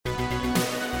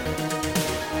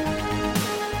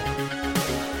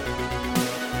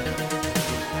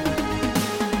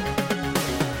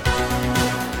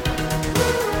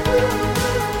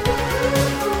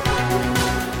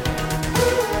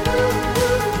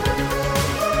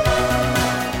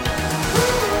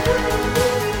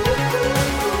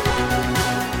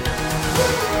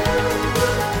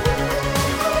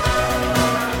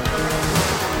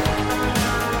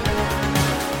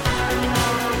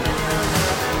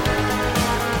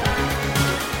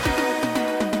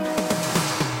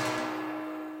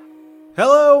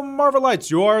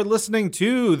Marvelites. You are listening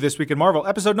to This Week in Marvel,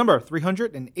 episode number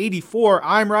 384.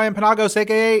 I'm Ryan Penagos,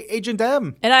 a.k.a. Agent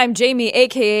M. And I'm Jamie,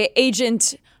 a.k.a.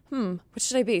 Agent... what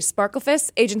should I be?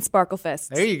 Sparklefist? Agent Sparklefist.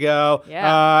 There you go.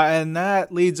 Yeah. And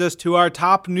that leads us to our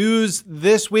top news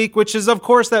this week, which is, of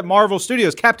course, that Marvel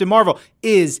Studios' Captain Marvel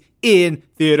is in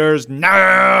theaters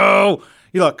now.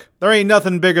 Look, there ain't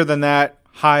nothing bigger than that.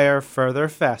 Higher, further,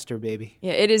 faster, baby.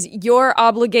 Yeah, it is your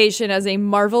obligation as a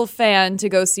Marvel fan to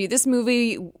go see this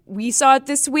movie. We saw it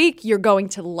this week. You're going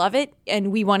to love it,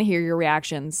 and we want to hear your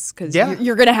reactions because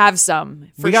you're going to have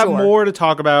some. For we got more to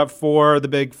talk about for the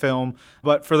big film,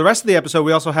 but for the rest of the episode,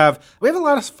 we have a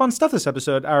lot of fun stuff this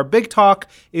episode. Our big talk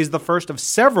is the first of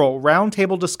several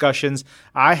roundtable discussions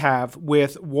I have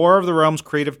with War of the Realms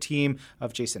creative team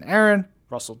of Jason Aaron,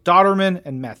 Russell Dauterman,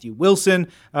 and Matthew Wilson.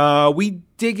 We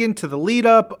dig into the lead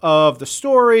up of the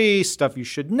story, stuff you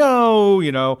should know,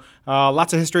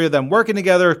 lots of history of them working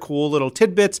together, cool little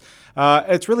tidbits.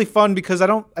 It's really fun because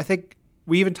I think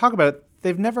we even talk about it.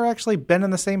 They've never actually been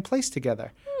in the same place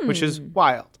together, which is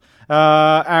wild.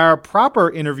 Our proper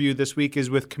interview this week is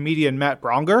with comedian Matt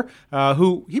Braunger,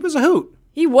 he was a hoot.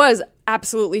 He was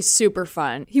absolutely super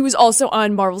fun. He was also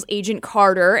on Marvel's Agent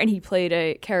Carter, and he played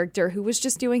a character who was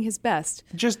just doing his best.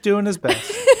 Just doing his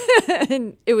best.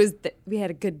 And we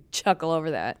had a good chuckle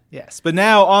over that. Yes, but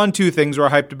now on to things we're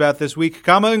hyped about this week,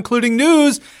 including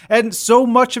news, and so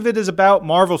much of it is about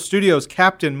Marvel Studios'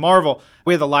 Captain Marvel.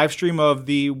 We had the live stream of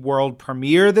the world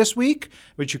premiere this week,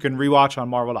 which you can rewatch on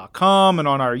Marvel.com and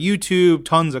on our YouTube.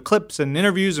 Tons of clips and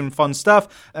interviews and fun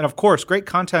stuff. And of course, great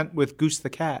content with Goose the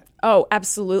Cat. Oh,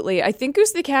 absolutely. I think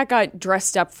Goose the Cat got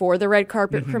dressed up for the red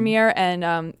carpet premiere,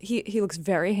 and he looks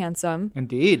very handsome.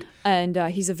 Indeed. And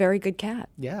he's a very good cat.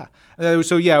 Yeah.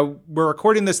 We're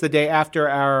recording this the day after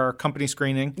our company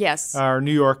screening. Yes. Our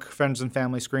New York Friends and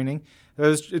Family screening.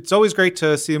 It's always great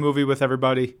to see a movie with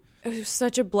everybody. It was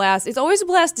such a blast. It's always a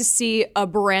blast to see a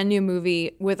brand new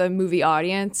movie with a movie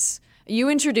audience. You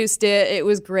introduced it. It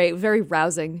was great. Very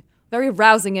rousing. Very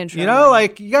rousing intro. You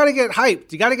got to get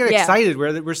hyped. You got to get excited.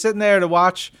 We're sitting there to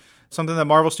watch something that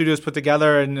Marvel Studios put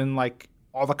together and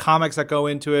all the comics that go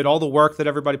into it, all the work that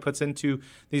everybody puts into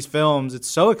these films. It's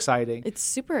so exciting. It's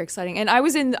super exciting. And I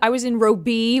was in row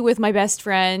B with my best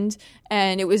friend,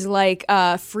 and it was like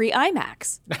free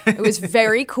IMAX. It was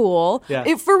very cool.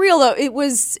 Yeah. For real though,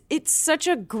 it's such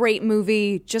a great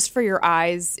movie just for your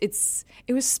eyes.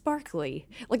 It was sparkly.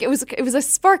 It was a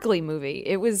sparkly movie.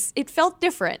 It felt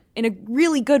different in a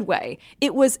really good way.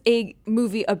 It was a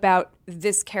movie about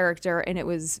this character, and it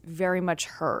was very much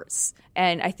hers.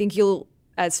 And I think you'll,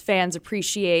 as fans,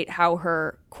 appreciate how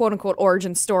her quote-unquote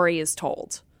origin story is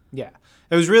told. Yeah.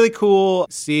 It was really cool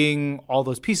seeing all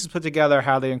those pieces put together,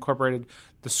 how they incorporated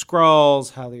the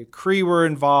Skrulls, how the Kree were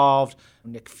involved,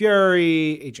 Nick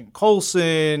Fury, Agent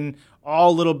Coulson,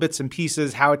 all little bits and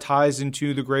pieces, how it ties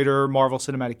into the greater Marvel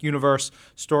Cinematic Universe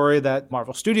story that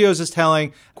Marvel Studios is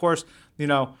telling. Of course,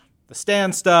 the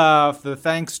Stan stuff, the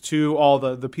thanks to all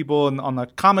the people on the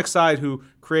comic side who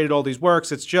created all these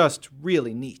works. It's just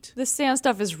really neat. The Stan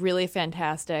stuff is really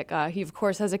fantastic. He, of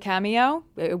course, has a cameo.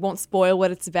 It won't spoil what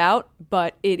it's about,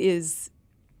 but it is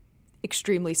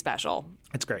extremely special.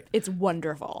 It's great. It's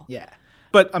wonderful. Yeah.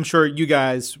 But I'm sure you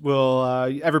guys will,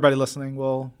 everybody listening,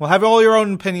 will have all your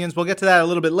own opinions. We'll get to that a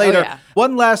little bit later. Oh, yeah.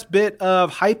 One last bit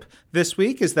of hype this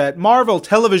week is that Marvel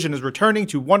Television is returning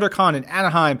to WonderCon in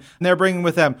Anaheim, and they're bringing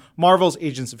with them Marvel's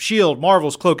Agents of S.H.I.E.L.D.,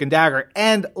 Marvel's Cloak and Dagger,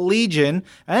 and Legion,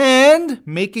 and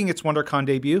making its WonderCon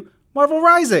debut, Marvel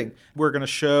Rising. We're going to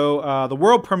show the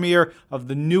world premiere of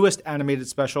the newest animated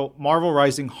special, Marvel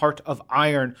Rising Heart of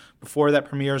Iron, before that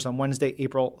premieres on Wednesday,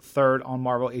 April 3rd on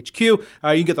Marvel HQ. You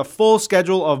can get the full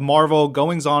schedule of Marvel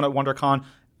goings-on at WonderCon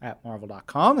at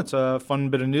Marvel.com. It's a fun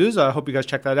bit of news. I hope you guys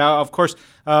check that out. Of course,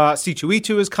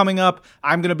 C2E2 is coming up.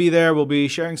 I'm going to be there. We'll be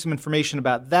sharing some information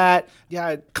about that.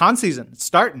 Yeah, con season. It's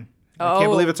starting. I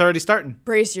can't believe it's already starting.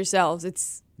 Brace yourselves.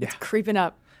 It's creeping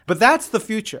up. But that's the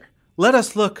future. Let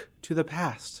us look to the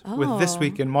past with This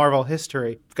Week in Marvel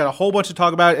History. We've got a whole bunch to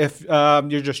talk about. If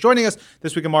you're just joining us,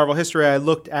 This Week in Marvel History, I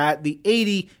looked at the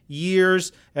 80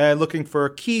 years, looking for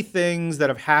key things that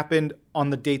have happened on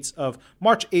the dates of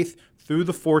March 8th through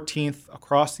the 14th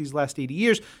across these last 80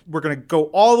 years. We're going to go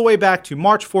all the way back to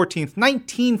March 14th,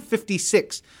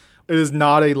 1956. It is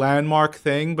not a landmark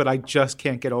thing, but I just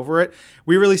can't get over it.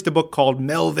 We released a book called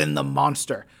Melvin the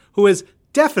Monster, who is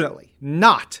definitely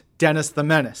not Dennis the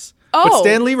Menace. But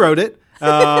Stan Lee wrote it,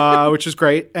 which is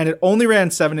great, and it only ran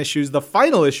 7 issues, the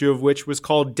final issue of which was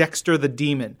called Dexter the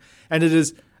Demon. And it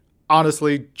is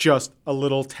honestly just a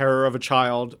little terror of a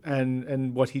child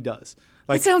and what he does.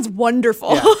 Like, it sounds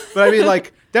wonderful. Yeah. But I mean,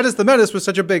 like, Dennis the Menace was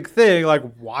such a big thing. Like,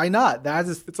 why not?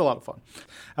 It's a lot of fun.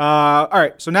 All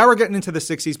right. So now we're getting into the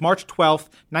 60s. March 12th,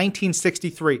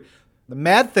 1963. The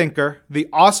Mad Thinker, the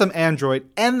Awesome Android,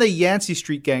 and the Yancey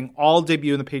Street Gang all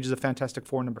debut in the pages of Fantastic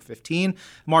Four number 15.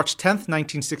 March 10th,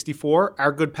 1964,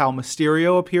 our good pal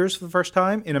Mysterio appears for the first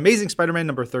time in Amazing Spider-Man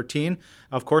number 13.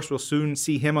 Of course, we'll soon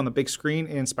see him on the big screen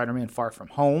in Spider-Man Far From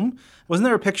Home. Wasn't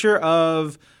there a picture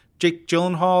of Jake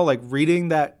Gyllenhaal like reading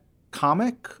that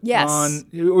comic? Yes.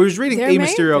 He was reading There a may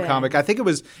Mysterio have been. comic. I think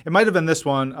it might have been this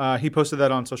one. He posted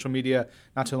that on social media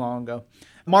not too long ago.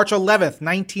 March 11th,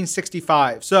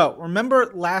 1965. So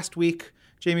remember last week,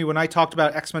 Jamie, when I talked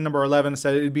about X-Men number 11,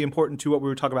 said it would be important to what we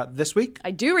would talk about this week?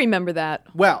 I do remember that.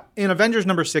 Well, in Avengers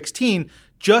number 16,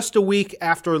 just a week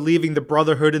after leaving the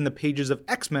Brotherhood in the pages of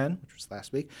X-Men, which was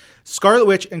last week, Scarlet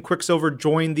Witch and Quicksilver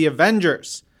joined the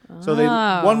Avengers. So they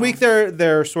 1 week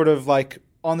they're sort of like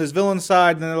on this villain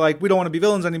side, and they're like, we don't want to be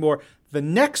villains anymore. The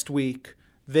next week,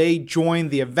 they join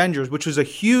the Avengers, which was a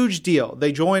huge deal.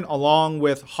 They join along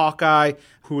with Hawkeye,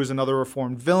 who was another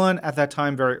reformed villain at that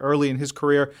time, very early in his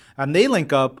career, and they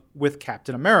link up with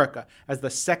Captain America as the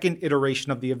second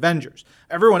iteration of the Avengers.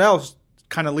 Everyone else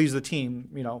kind of leaves the team.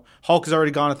 You know, Hulk is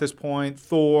already gone at this point,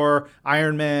 Thor,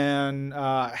 Iron Man,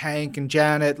 Hank and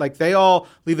Janet, like they all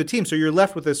leave the team. So you're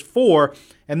left with this four,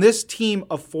 and this team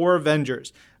of four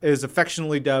Avengers is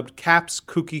affectionately dubbed Cap's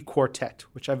Kooky Quartet,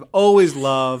 which I've always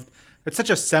loved. It's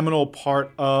such a seminal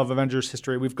part of Avengers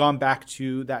history. We've gone back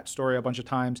to that story a bunch of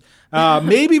times.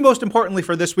 Maybe most importantly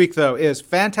for this week, though, is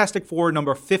Fantastic Four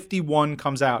number 51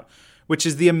 comes out, which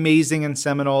is the amazing and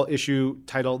seminal issue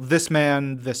titled This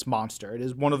Man, This Monster. It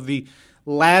is one of the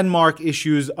landmark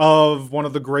issues of one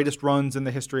of the greatest runs in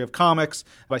the history of comics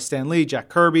by Stan Lee, Jack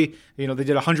Kirby. You know, they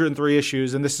did 103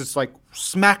 issues, and this is like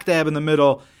smack dab in the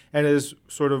middle, and is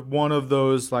sort of one of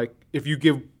those, like, if you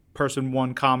give person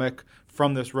one comic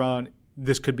from this run,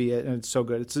 this could be it, and it's so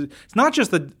good. It's not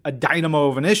just a dynamo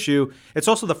of an issue, it's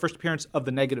also the first appearance of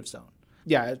the Negative Zone.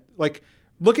 Yeah, like,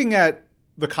 looking at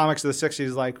the comics of the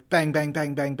 60s, like, bang, bang,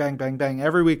 bang, bang, bang, bang, bang.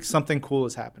 Every week, something cool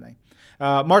is happening.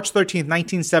 March 13th,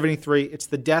 1973, it's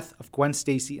the death of Gwen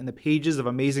Stacy in the pages of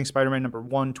Amazing Spider-Man number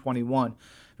 121.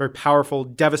 Very powerful,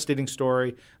 devastating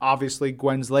story. Obviously,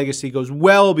 Gwen's legacy goes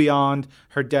well beyond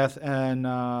her death, and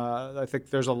I think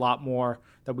there's a lot more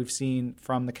that we've seen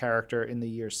from the character in the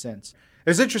years since.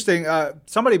 It's interesting.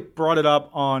 Somebody brought it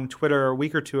up on Twitter a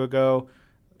week or two ago.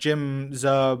 Jim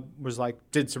Zub was like,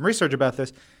 did some research about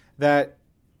this, that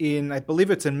I believe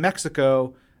it's in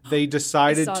Mexico, they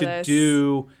decided to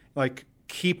do, like,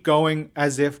 keep going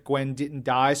as if Gwen didn't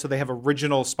die. So they have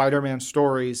original Spider-Man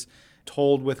stories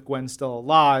told with Gwen still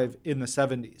alive in the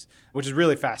 70s, which is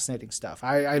really fascinating stuff.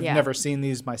 I've never seen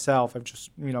these myself. I've just,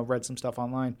 read some stuff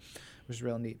online, which is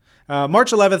real neat.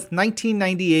 March 11th,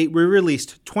 1998, we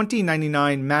released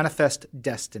 2099 Manifest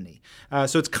Destiny.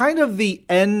 So it's kind of the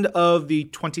end of the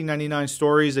 2099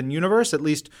 stories and universe, at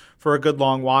least for a good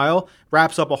long while.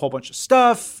 Wraps up a whole bunch of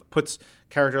stuff, puts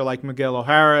character like Miguel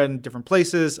O'Hara in different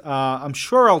places. I'm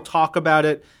sure I'll talk about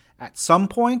it at some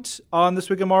point on This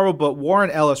Week in Marvel, but Warren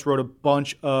Ellis wrote a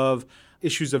bunch of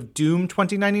issues of Doom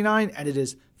 2099, and it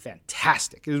is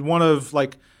fantastic. It is one of,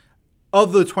 like,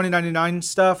 of the 2099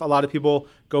 stuff, a lot of people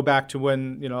go back to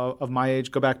when, of my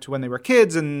age, go back to when they were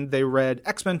kids and they read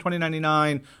X-Men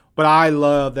 2099, but I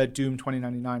love that Doom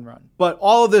 2099 run. But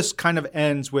all of this kind of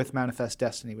ends with Manifest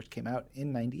Destiny, which came out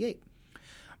in 98.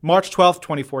 March 12th,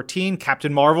 2014,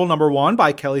 Captain Marvel #1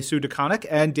 by Kelly Sue DeConnick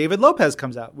and David Lopez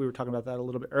comes out. We were talking about that a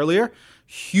little bit earlier.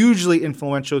 Hugely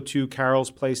influential to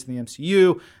Carol's place in the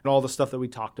MCU and all the stuff that we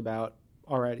talked about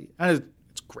already. And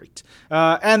it's great.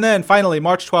 And then finally,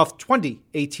 March 12th,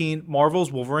 2018,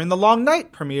 Marvel's Wolverine the Long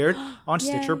Night premiered on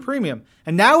Stitcher Premium.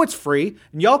 And now it's free,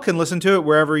 and y'all can listen to it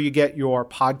wherever you get your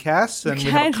podcasts. And we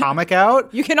have a comic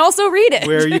out. You can also read it.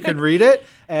 Where you can read it.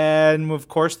 And, of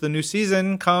course, the new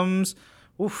season comes...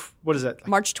 what is it? Like,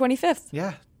 March 25th.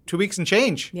 Yeah. 2 weeks and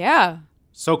change. Yeah.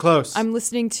 So close. I'm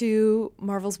listening to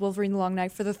Marvel's Wolverine the Long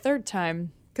Night for the third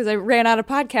time because I ran out of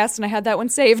podcasts and I had that one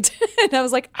saved. And I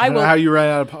was like, I don't know how you ran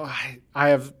out of I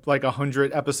have like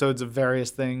 100 episodes of various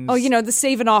things. Oh, the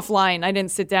saving offline. I didn't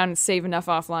sit down and save enough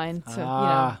offline. So,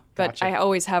 but gotcha. I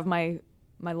always have my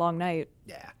long night.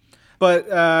 Yeah.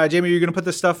 But, Jamie, are you going to put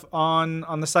this stuff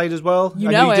on the site as well? You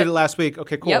did it last week.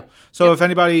 Okay, cool. Yep. So if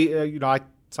anybody,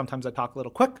 sometimes I talk a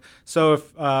little quick. So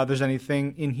if there's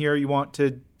anything in here you want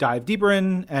to dive deeper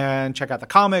in and check out the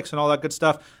comics and all that good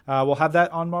stuff, we'll have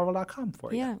that on Marvel.com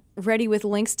for you. Yeah, ready with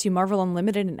links to Marvel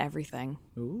Unlimited and everything.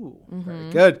 Ooh,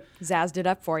 very good. Zazzed it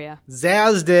up for you.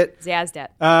 Zazzed it.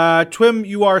 TWIM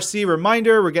URC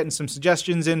reminder, we're getting some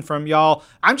suggestions in from y'all.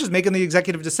 I'm just making the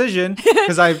executive decision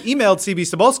because I've emailed CB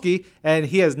Cebulski and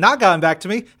he has not gotten back to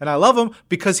me, and I love him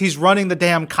because he's running the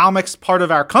damn comics part of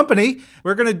our company.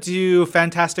 We're going to do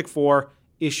Fantastic Four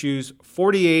issues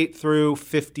 48 through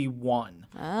 51.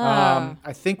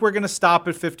 I think we're going to stop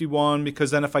at 51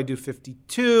 because then if I do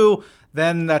 52,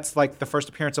 then that's like the first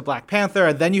appearance of Black Panther,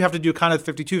 and then you have to do kind of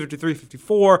 52, 53,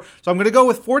 54. So I'm going to go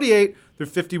with 48 through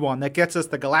 51. That gets us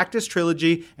the Galactus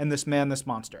trilogy and This Man, This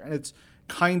Monster. And it's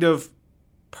kind of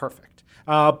perfect.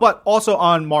 But also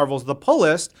on Marvel's The Pull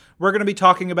List, we're going to be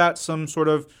talking about some sort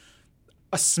of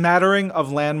a smattering of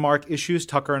landmark issues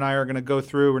Tucker and I are going to go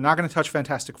through. We're not going to touch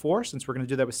Fantastic Four since we're going to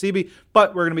do that with CB,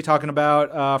 but we're going to be talking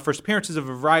about first appearances of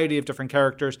a variety of different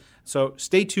characters. So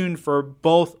stay tuned for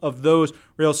both of those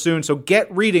real soon. So get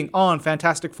reading on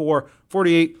Fantastic Four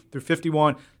 48 through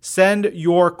 51. Send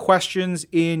your questions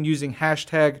in using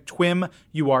hashtag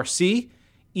TWIMURC.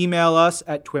 Email us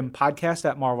at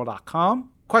twimpodcast@marvel.com.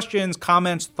 Questions,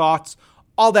 comments, thoughts,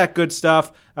 all that good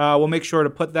stuff. We'll make sure to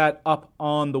put that up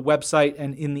on the website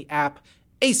and in the app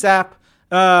ASAP.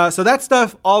 So that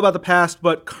stuff, all about the past.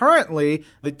 But currently,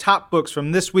 the top books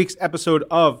from this week's episode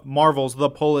of Marvel's The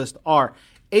Pull List are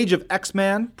Age of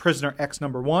X-Man, Prisoner X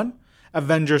 #1,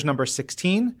 Avengers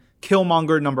 #16,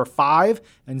 Killmonger #5,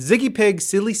 and Ziggy Pig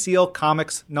Silly Seal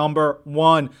Comics #1.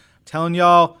 I'm telling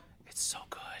y'all, it's so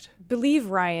good. Believe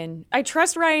Ryan. I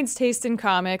trust Ryan's taste in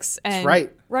comics. And that's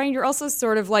right. Ryan, you're also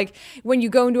sort of like when you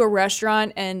go into a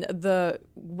restaurant and the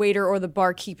waiter or the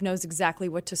barkeep knows exactly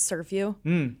what to serve you.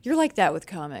 You're like that with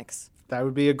comics. That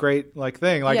would be a great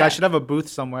thing. Yeah. I should have a booth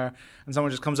somewhere and someone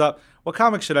just comes up, what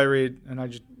comic should I read? And I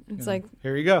just, like,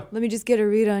 here you go. Let me just get a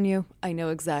read on you. I know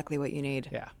exactly what you need.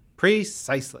 Yeah,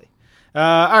 precisely.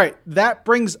 All right, that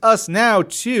brings us now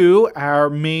to our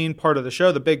main part of the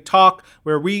show, the big talk,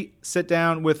 where we sit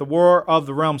down with the War of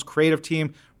the Realms creative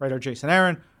team, writer Jason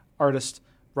Aaron, artist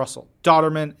Russell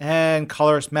Dauterman, and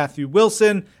colorist Matthew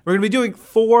Wilson. We're going to be doing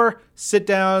 4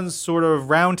 sit-downs, sort of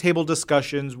roundtable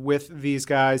discussions with these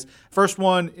guys. First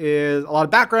one is a lot of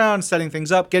background, setting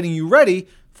things up, getting you ready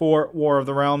for War of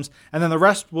the Realms, and then the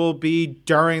rest will be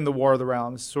during the War of the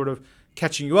Realms, sort of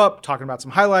catching you up, talking about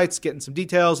some highlights, getting some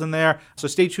details in there. So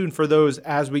stay tuned for those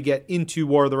as we get into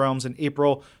War of the Realms in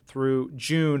April through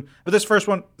June. But this first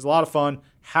one is a lot of fun.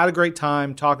 Had a great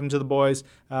time talking to the boys.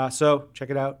 So check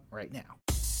it out right now.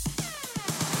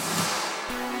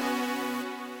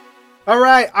 All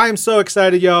right, I'm so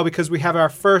excited, y'all, because we have our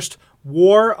first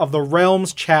War of the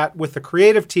Realms chat with the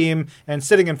creative team, and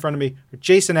sitting in front of me are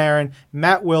Jason Aaron,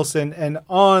 Matt Wilson, and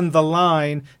on the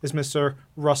line is Mr.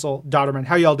 Russell Dauterman.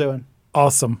 How y'all doing?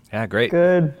 Awesome. Yeah, great.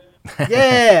 Good.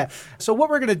 Yeah. So what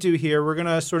we're going to do here, we're going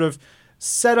to sort of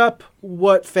set up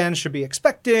what fans should be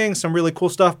expecting, some really cool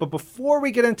stuff. But before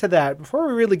we get into that, before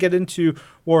we really get into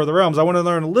War of the Realms, I want to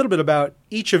learn a little bit about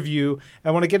each of you.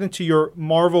 I want to get into your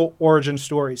Marvel origin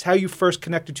stories, how you first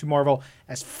connected to Marvel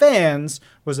as fans.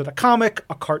 Was it a comic,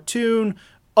 a cartoon,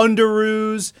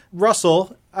 Underoos?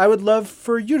 Russell, I would love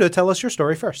for you to tell us your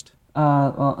story first.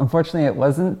 Well, unfortunately, it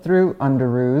wasn't through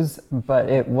Underoos, but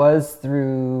it was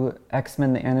through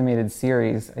X-Men the Animated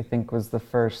Series, I think was the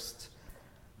first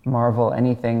Marvel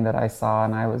anything that I saw,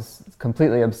 and I was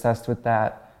completely obsessed with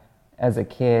that as a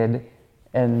kid.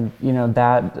 And,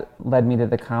 that led me to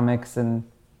the comics, and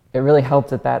it really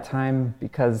helped at that time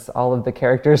because all of the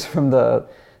characters from the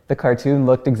cartoon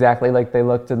looked exactly like they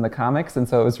looked in the comics, and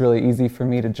so it was really easy for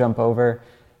me to jump over.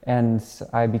 And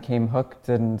I became hooked,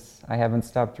 and I haven't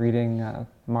stopped reading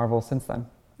Marvel since then.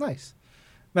 Nice.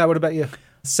 Matt, what about you?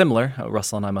 Similar.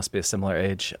 Russell and I must be a similar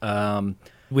age.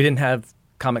 We didn't have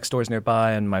comic stores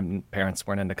nearby, and my parents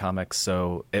weren't into comics,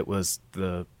 so it was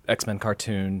the X-Men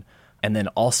cartoon, and then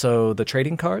also the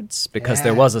trading cards, because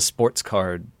there was a sports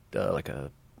card, like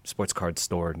a sports card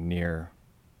store near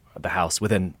the house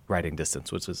within writing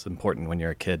distance, which is important when you're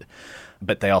a kid.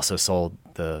 But they also sold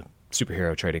the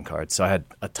superhero trading cards. So I had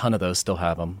a ton of those, still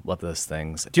have them, love those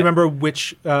things. Do you remember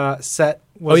which set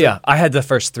was it? Oh, yeah. I had the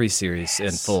first 3 series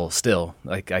in full still.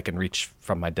 Like, I can reach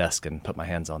from my desk and put my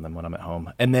hands on them when I'm at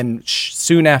home. And then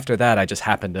soon after that, I just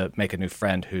happened to make a new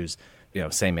friend who's,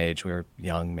 same age. We were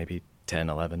young, maybe 10,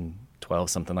 11, 12,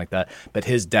 something like that. But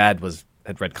his dad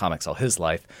had read comics all his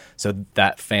life, so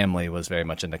that family was very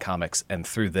much into comics, and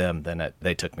through them, then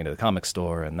they took me to the comic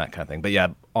store and that kind of thing. But yeah,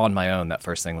 on my own, that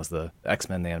first thing was the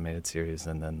X-Men, the animated series,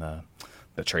 and then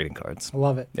the trading cards. I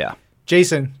love it. Yeah.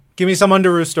 Jason, Give me some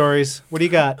Underoos stories. What do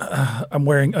you got? I'm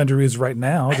wearing underoos right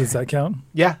now. Does that count?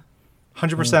 Yeah,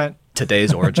 100%.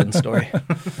 Today's origin story.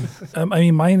 I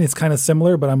mean, mine is kind of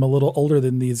similar, but I'm a little older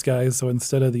than these guys. So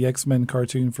instead of the X-Men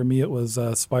cartoon, for me, it was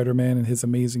Spider-Man and His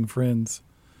Amazing Friends.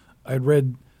 I'd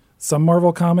read some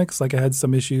Marvel comics, like I had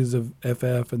some issues of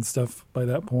FF and stuff by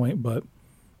that point, but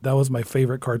that was my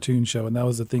favorite cartoon show, and that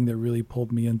was the thing that really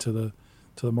pulled me into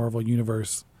the Marvel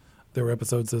universe. There were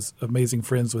episodes of Amazing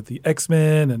Friends with the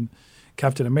X-Men and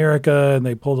Captain America, and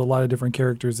they pulled a lot of different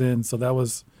characters in. So that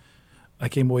was, I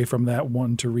came away from that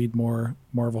wanting to read more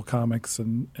Marvel comics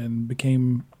and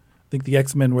became, I think the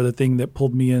X-Men were the thing that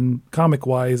pulled me in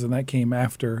comic-wise, and that came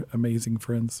after Amazing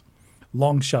Friends.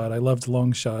 Longshot, I loved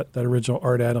Longshot, that original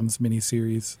Art Adams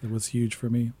miniseries. It was huge for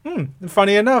me. And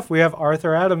funny enough, we have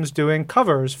Arthur Adams doing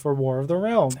covers for War of the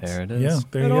Realms. There it is. Yeah,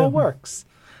 there It you all go. works.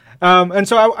 And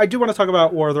so I do want to talk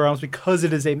about War of the Realms because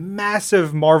it is a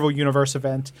massive Marvel Universe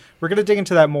event. We're going to dig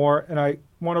into that more, and I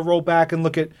want to roll back and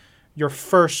look at your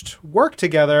first work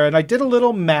together. And I did a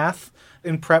little math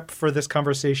in prep for this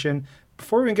conversation.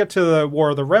 Before we get to the War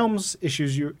of the Realms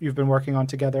issues you've been working on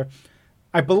together,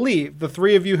 I believe the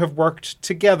three of you have worked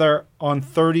together on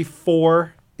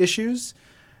 34 issues.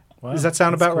 Wow, Does that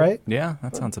sound that's about cool. right? Yeah,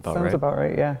 that sounds about Sounds right. about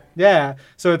right, yeah. Yeah.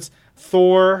 So it's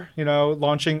Thor,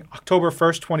 launching October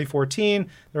 1st, 2014.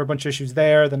 There are a bunch of issues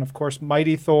there. Then, of course,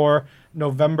 Mighty Thor,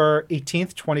 November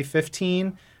 18th,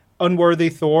 2015. Unworthy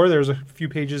Thor, there's a few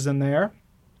pages in there.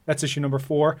 That's issue number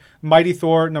 4. Mighty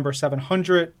Thor, number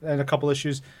 700, and a couple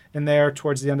issues in there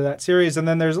towards the end of that series. And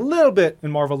then there's a little bit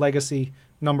in Marvel Legacy,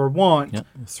 number 1. Yep.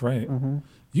 That's right.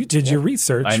 You did your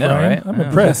research, I know, Ryan. right? I'm Yeah,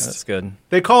 impressed. That's good.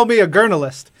 They call me a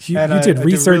journalist. You and did I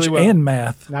research really well. and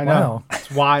math. I know. Wow.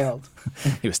 It's wild.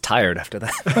 He was tired after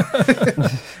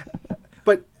that.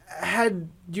 But had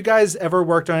you guys ever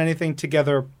worked on anything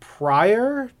together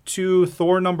prior to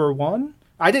Thor number 1?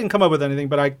 I didn't come up with anything,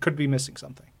 but I could be missing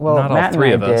something. Well, Not all Matt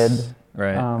three and of I us. did.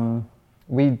 Right.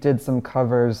 We did some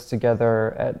covers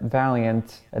together at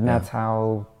Valiant, and that's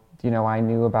how, I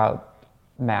knew about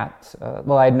Matt.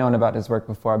 I'd known about his work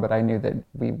before, but I knew that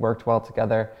we worked well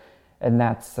together. And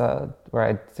that's where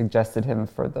I suggested him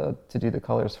to do the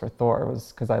colors for Thor,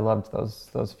 was because I loved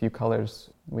those few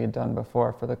colors we had done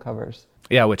before for the covers.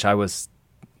 Yeah, which I was,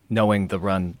 knowing the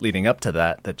run leading up to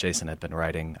that Jason had been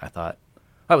writing,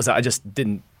 I just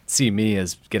didn't see me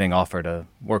as getting offered to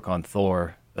work on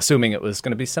Thor, assuming it was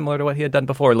going to be similar to what he had done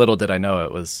before. Little did I know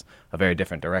it was a very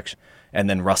different direction. And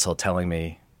then Russell telling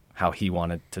me how he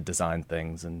wanted to design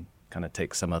things and kind of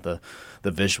take some of the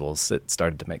visuals, it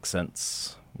started to make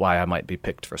sense why I might be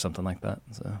picked for something like that.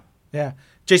 So Yeah.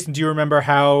 Jason, do you remember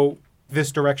how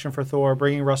this direction for Thor,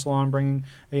 bringing Russell on,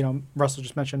 Russell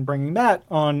just mentioned bringing Matt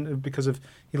on because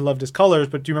he loved his colors,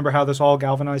 but do you remember how this all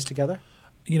galvanized together?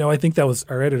 I think that was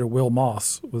our editor, Will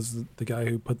Moss, was the guy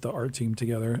who put the art team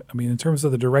together. I mean, in terms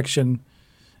of the direction,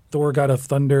 Thor God of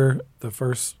Thunder, the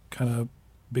first kind of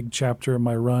big chapter of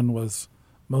my run was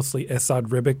mostly Esad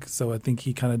Ribic, so I think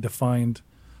he kind of defined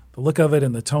the look of it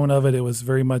and the tone of it. It was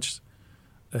very much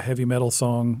a heavy metal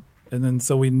song. And then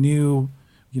so we knew,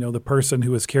 the person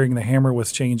who was carrying the hammer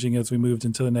was changing as we moved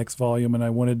into the next volume, and I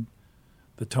wanted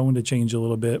the tone to change a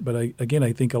little bit. But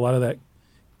I think a lot of that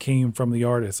came from the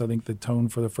artist. I think the tone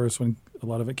for the first one, a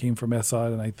lot of it came from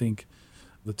Esad, and I think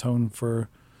the tone for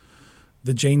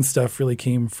the Jane stuff really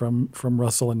came from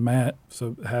Russell and Matt.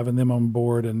 So having them on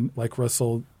board, and like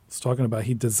Russell was talking about,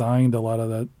 he designed a lot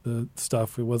of the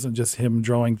stuff. It wasn't just him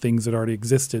drawing things that already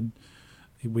existed.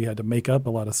 We had to make up a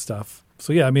lot of stuff.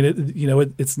 So yeah, I mean,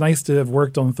 it's nice to have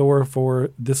worked on Thor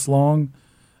for this long,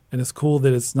 and it's cool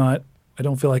that it's not, I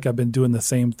don't feel like I've been doing the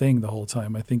same thing the whole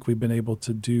time. I think we've been able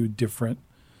to do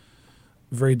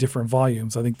very different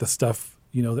volumes. I think the stuff,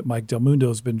 that Mike Del Mundo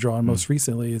has been drawing most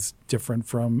recently is different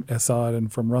from Esad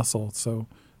and from Russell. So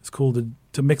it's cool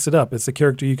to mix it up. It's a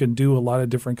character you can do a lot of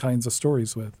different kinds of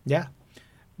stories with. Yeah.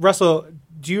 Russell,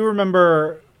 do you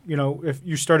remember, if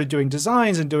you started doing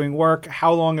designs and doing work,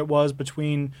 how long it was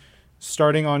between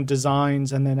starting on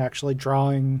designs and then actually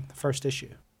drawing the first issue?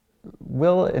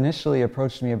 Will initially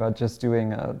approached me about just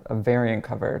doing a variant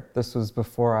cover. This was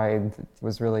before I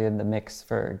was really in the mix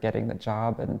for getting the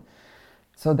job. And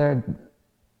so there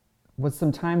was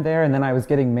some time there, and then I was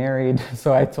getting married.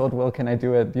 So I told Will, can I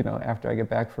do it, after I get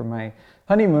back from my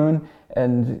honeymoon?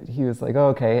 And he was like, oh,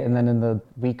 okay. And then in the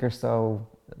week or so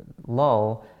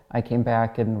lull, I came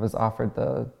back and was offered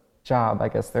the job. I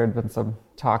guess there had been some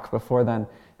talk before then.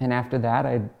 And after that,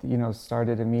 I,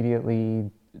 started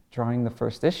immediately drawing the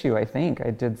first issue, I think.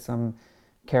 I did some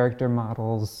character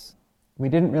models. We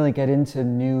didn't really get into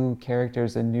new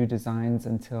characters and new designs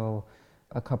until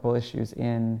a couple issues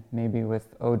in, maybe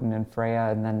with Odin and Freya,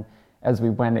 and then as we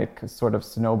went, it sort of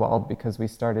snowballed because we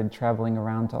started traveling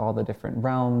around to all the different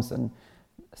realms, and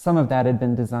some of that had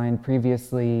been designed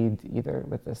previously, either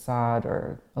with Assad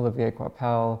or Olivier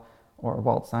Coipel or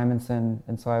Walt Simonson,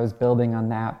 and so I was building on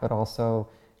that, but also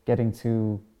getting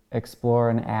to explore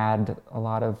and add a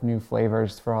lot of new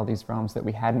flavors for all these realms that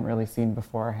we hadn't really seen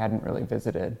before, hadn't really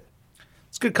visited.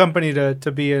 It's good company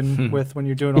to be in with when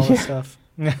you're doing all this stuff.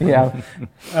 Yeah,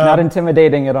 not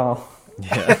intimidating at all.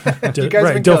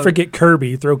 Yeah. Don't forget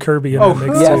Kirby. Throw Kirby in the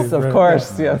mix yes, too. of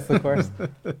course. Yes, of course.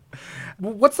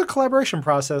 What's the collaboration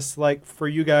process like for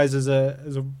you guys as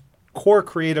a core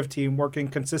creative team working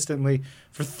consistently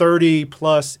for 30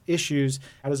 plus issues?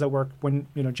 How does that work when,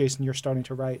 Jason, you're starting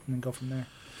to write and then go from there?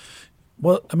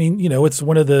 Well, I mean, it's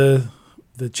one of the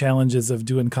challenges of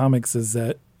doing comics is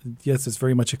that, yes, it's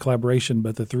very much a collaboration,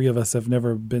 but the three of us have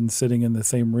never been sitting in the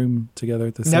same room together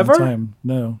at the same time.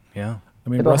 No. Yeah. I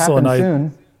mean, It'll Russell happen and I.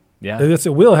 soon. Yeah. It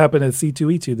will happen at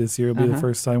C2E2 this year. It'll be the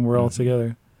first time we're all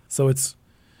together. So it's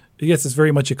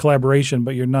very much a collaboration,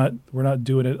 but we're not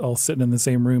doing it all sitting in the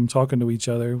same room talking to each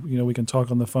other. We can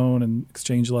talk on the phone and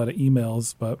exchange a lot of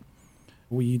emails, but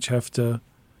we each have to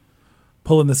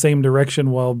pull in the same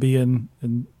direction while being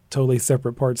in totally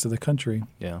separate parts of the country.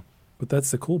 Yeah. But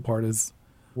that's the cool part is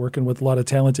working with a lot of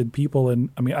talented people. And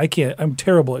I mean, I'm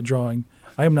terrible at drawing.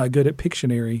 I am not good at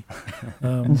Pictionary.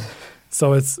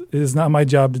 So it is not my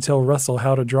job to tell Russell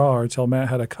how to draw or tell Matt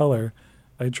how to color.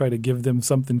 I try to give them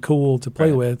something cool to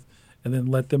play with and then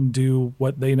let them do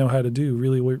what they know how to do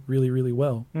really, really, really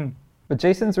well. But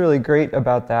Jason's really great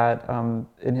about that.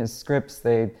 In his scripts,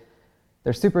 they're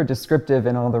super descriptive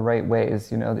in all the right ways.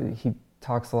 He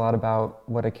talks a lot about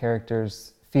what a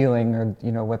character's feeling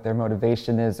or, what their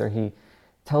motivation is, or he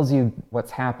tells you what's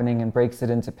happening and breaks it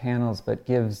into panels, but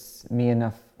gives me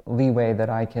enough leeway that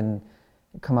I can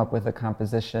come up with a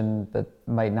composition that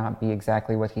might not be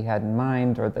exactly what he had in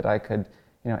mind, or that I could,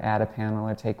 add a panel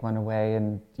or take one away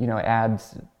and, add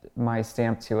my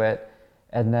stamp to it.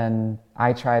 And then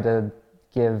I try to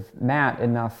give Matt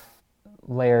enough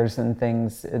layers and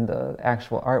things in the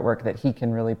actual artwork that he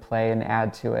can really play and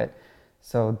add to it.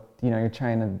 So, you're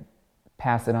trying to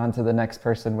pass it on to the next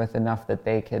person with enough that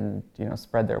they can,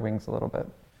 spread their wings a little bit.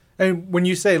 And when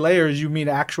you say layers, you mean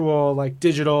actual a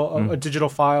digital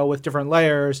file with different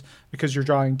layers because you're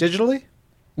drawing digitally?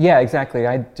 Yeah, exactly.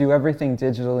 I do everything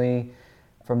digitally,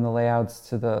 from the layouts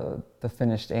to the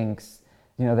finished inks.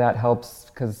 That helps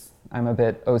because I'm a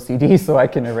bit OCD, so I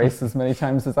can erase as many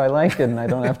times as I like, and I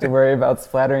don't have to worry about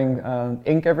splattering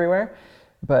ink everywhere.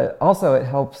 But also it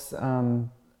helps,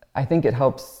 I think it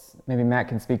helps, maybe Matt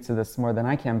can speak to this more than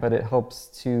I can, but it helps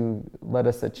to let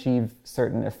us achieve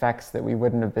certain effects that we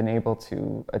wouldn't have been able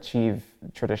to achieve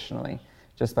traditionally,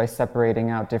 just by separating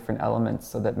out different elements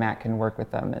so that Matt can work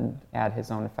with them and add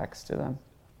his own effects to them.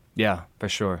 Yeah, for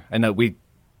sure. And we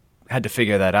had to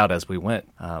figure that out as we went.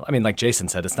 I mean, like Jason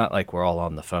said, it's not like we're all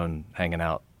on the phone hanging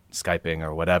out, Skyping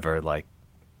or whatever, like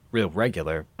real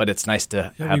regular, but it's nice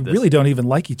to have we really don't even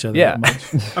like each other that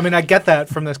much. I mean, I get that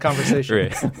from this conversation.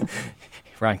 Right.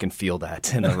 Ryan can feel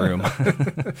that in the room.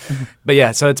 But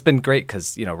yeah, so it's been great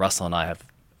because, Russell and I have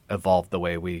evolved the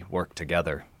way we work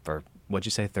together for, what'd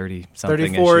you say,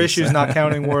 30-something 34 issues, not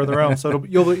counting War of the Realms. So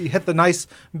you'll hit the nice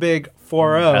big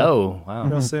 4-0 Oh, wow.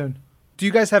 real soon. Do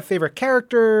you guys have favorite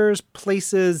characters,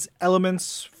 places,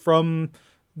 elements from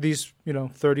these,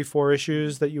 34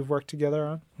 issues that you've worked together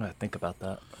on? I'm going to think about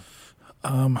that.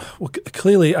 Well,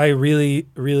 clearly I really,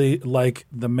 really like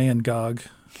the Mangog.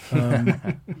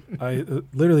 I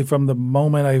literally, from the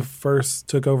moment I first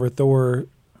took over Thor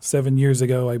 7 years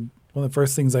ago, one of the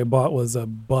first things I bought was a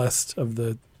bust of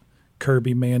the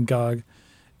Kirby Mangog,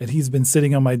 and he's been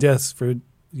sitting on my desk for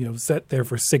sat there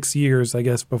for 6 years, I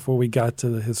guess, before we got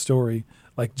to his story,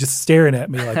 like just staring at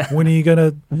me, like, when are you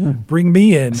gonna bring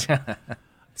me in?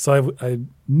 So I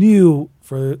knew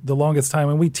for the longest time,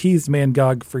 and we teased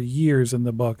Mangog for years in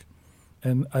the book,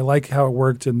 and I like how it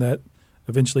worked in that.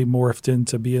 Eventually morphed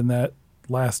into being that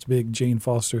last big Jane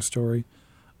Foster story.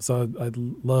 So I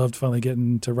loved finally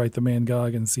getting to write the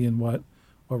Mangog and seeing what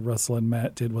Russell and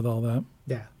Matt did with all that.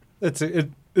 Yeah,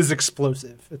 it is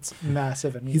explosive. It's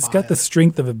massive and he's got the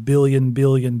strength of a billion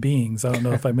beings. I don't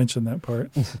know if I mentioned that part.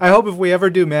 I hope if we ever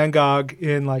do Mangog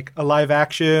in like a live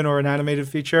action or an animated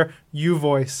feature, you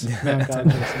voice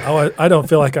Mangog. I don't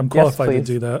feel like I'm qualified to please.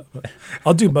 do that.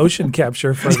 I'll do motion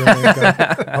capture for the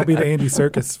Mangog. I'll be the Andy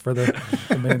Serkis for the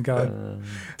Mangog.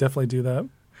 Definitely do that.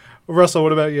 Russell,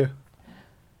 what about you?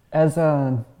 As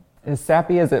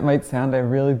sappy as it might sound, I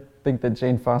really think that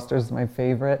Jane Foster is my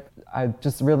favorite. I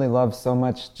just really love so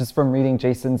much, just from reading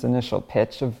Jason's initial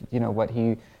pitch of, what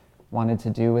he wanted to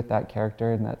do with that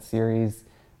character in that series.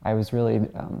 I was really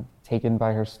taken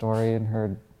by her story and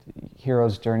her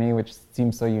hero's journey, which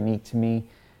seems so unique to me.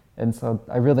 And so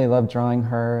I really love drawing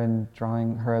her and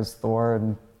drawing her as Thor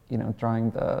and,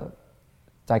 drawing the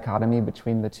dichotomy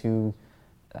between the two.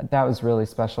 That was really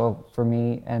special for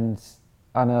me. And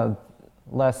on a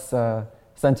less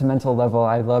sentimental level,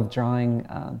 I love drawing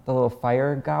the little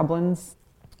fire goblins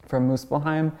from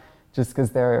Muspelheim, just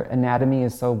because their anatomy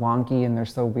is so wonky and they're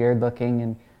so weird looking,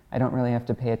 and I don't really have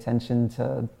to pay attention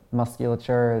to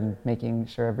musculature and making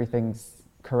sure everything's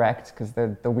correct, because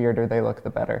the weirder they look, the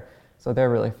better. So they're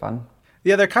really fun.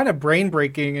 Yeah, they're kind of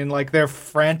brain-breaking in, like, their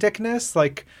franticness.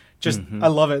 Like, just, I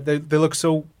love it. They look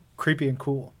so creepy and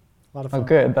cool. A lot of fun. Oh,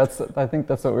 good. I think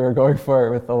that's what we were going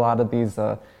for with a lot of these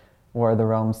War of the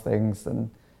Realms things. And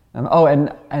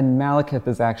Malekith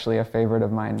is actually a favorite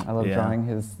of mine. I love drawing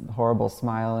his horrible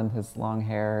smile and his long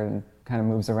hair and kind of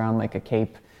moves around like a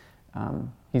cape.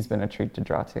 He's been a treat to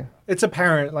draw too. It's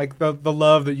apparent, like the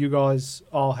love that you guys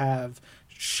all have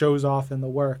shows off in the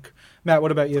work. Matt,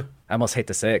 what about you? I almost hate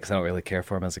to say it because I don't really care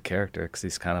for him as a character because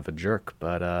he's kind of a jerk.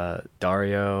 But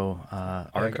Dario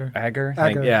Agger?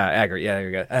 Agger. Yeah, Agger. Yeah, there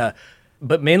you go.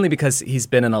 But mainly because he's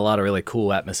been in a lot of really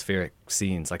cool atmospheric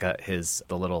scenes, like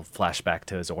the little flashback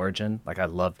to his origin. Like I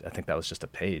think that was just a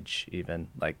page even,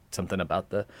 like something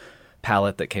about the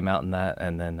palette that came out in that,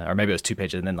 and then, or maybe it was 2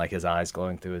 pages, and then like his eyes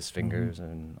glowing through his fingers,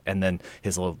 and then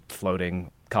his little floating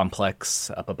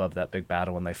complex up above that big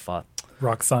battle when they fought.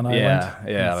 Roxanne Island. Yeah,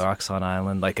 Yes. Roxanne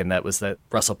Island. Like, and that was that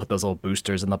Russell put those little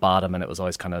boosters in the bottom, and it was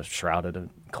always kind of shrouded in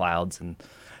clouds, and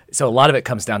so a lot of it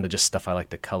comes down to just stuff I like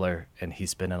to color, and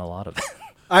he's been in a lot of it.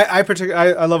 I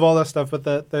love all that stuff, but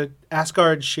the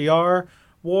Asgard Shi'ar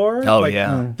war.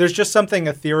 There's just something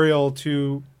ethereal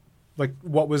to like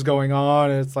what was going on,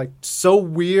 and it's like so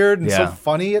weird and so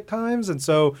funny at times, and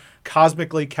so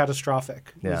cosmically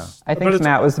catastrophic. Yeah, I think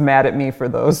Matt was mad at me for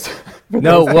those.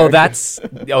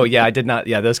 I did not.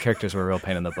 Yeah, those characters were a real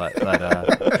pain in the butt.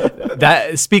 But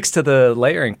that speaks to the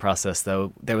layering process,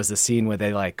 though. There was a scene where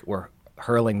they like were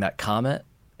hurling that comet,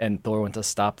 and Thor went to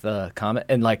stop the comet,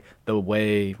 and like the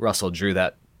way Russell drew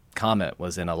that comet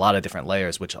was in a lot of different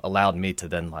layers, which allowed me to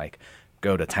then like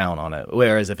go to town on it.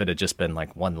 Whereas if it had just been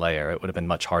like one layer, it would have been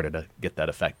much harder to get that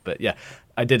effect. But yeah,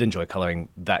 I did enjoy coloring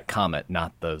that comet,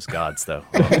 not those gods, though.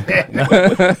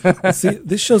 See,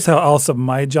 this shows how awesome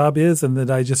my job is, and that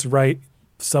I just write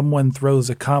someone throws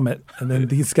a comet, and then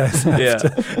these guys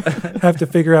have to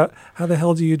figure out, how the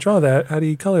hell do you draw that? How do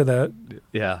you color that?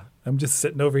 Yeah. I'm just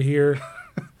sitting over here.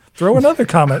 Throw another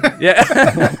comet. Yeah.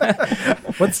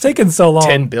 What's taking so long?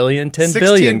 10 billion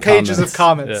 16 pages of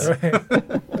comments. Yeah.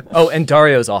 Right. Oh, and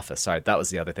Dario's office. Sorry, that was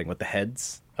the other thing with the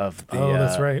heads of the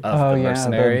that's right. of the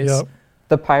mercenaries.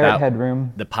 The pirate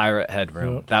headroom. The pirate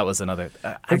headroom. Yep. That was another.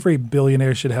 Every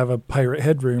billionaire should have a pirate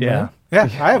headroom. Yeah. Right? Yeah,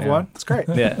 I have one. It's great.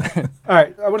 Yeah. All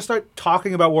right, I want to start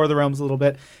talking about War of the Realms a little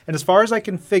bit. And as far as I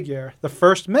can figure, the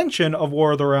first mention of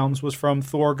War of the Realms was from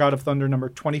Thor, God of Thunder, number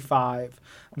 25,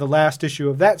 the last issue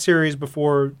of that series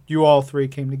before you all three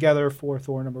came together for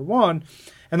Thor number 1.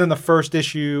 And then the first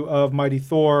issue of Mighty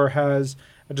Thor has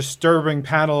a disturbing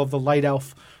panel of the Light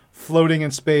Elf floating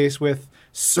in space with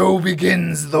 "So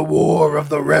begins the War of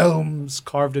the Realms"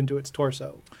 carved into its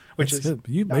torso. Which That's is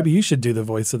good. Maybe you should do the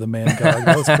voice of the man god.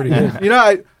 That was pretty good. You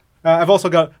know, I've also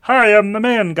got, "Hi, I'm the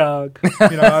man Gog."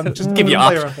 You know, I'm just give you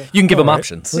options. You can give them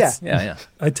options. Yeah.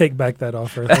 I take back that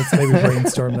offer. Let's maybe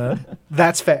brainstorm that.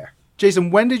 That's fair.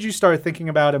 Jason, when did you start thinking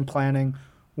about and planning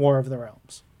War of the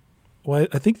Realms? Well,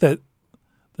 I think that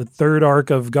the third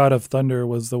arc of God of Thunder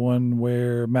was the one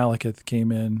where Malekith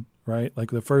came in, right?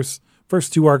 Like the first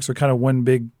 2 arcs are kind of one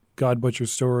big God Butcher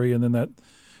story, and then that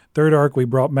third arc we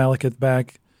brought Malekith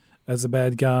back as a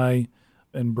bad guy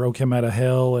and broke him out of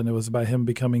hell, and it was about him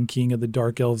becoming king of the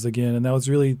Dark Elves again. And that was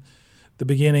really the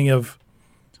beginning of,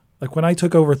 like, when I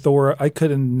took over Thor, I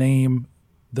couldn't name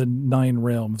the 9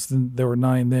 realms. There were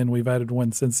 9 then. We've added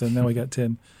 1 since then. Now we got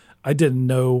 10. I didn't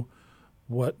know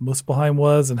what Muspelheim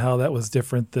was and how that was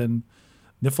different than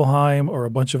Niflheim or a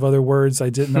bunch of other words I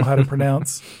didn't know how to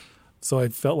pronounce. So I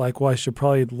felt like, well, I should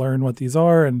probably learn what these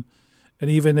are. And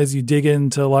even as you dig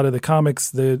into a lot of the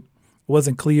comics, it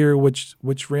wasn't clear which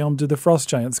realm do the Frost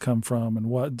Giants come from and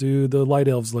what do the Light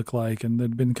Elves look like. And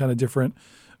there'd been kind of different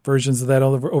versions of that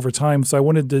over time. So I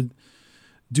wanted to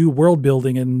do world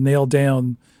building and nail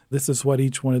down, this is what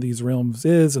each one of these realms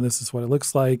is, and this is what it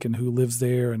looks like, and who lives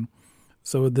there. And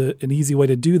so an easy way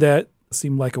to do that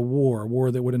seemed like a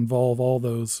war that would involve all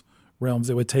those realms.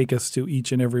 It would take us to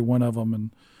each and every one of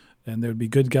them and there'd be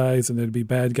good guys and there'd be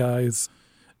bad guys.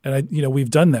 And we've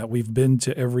done that. We've been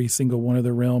to every single one of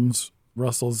the realms.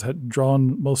 Russell's had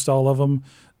drawn most all of them,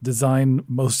 designed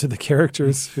most of the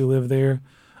characters who live there.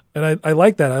 And I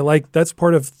like that. That's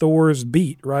part of Thor's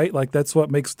beat, right? Like that's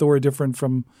what makes Thor different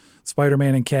from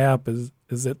Spider-Man and Cap is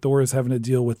that Thor is having to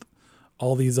deal with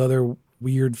all these other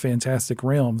weird, fantastic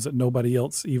realms that nobody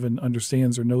else even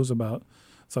understands or knows about.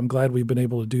 So I'm glad we've been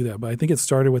able to do that. But I think it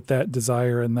started with that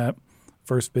desire and that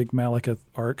first big Malekith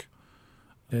arc.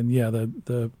 And yeah,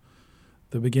 the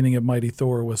beginning of Mighty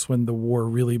Thor was when the war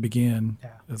really began,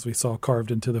 as we saw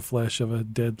carved into the flesh of a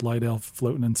dead light elf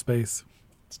floating in space.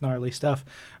 It's gnarly stuff.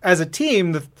 As a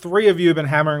team, the three of you have been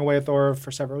hammering away at Thor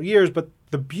for several years, but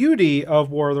the beauty of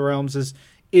War of the Realms is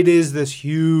it is this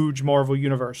huge Marvel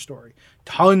Universe story.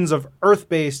 Tons of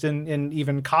Earth-based and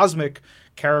even cosmic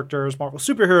characters, Marvel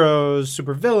superheroes,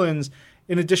 supervillains,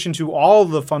 in addition to all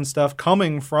the fun stuff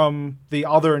coming from the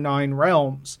other 9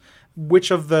 realms.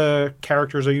 Which of the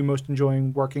characters are you most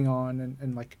enjoying working on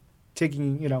and like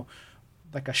taking,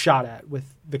 like a shot at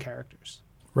with the characters?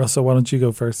 Russell, why don't you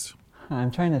go first? I'm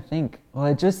trying to think. Well,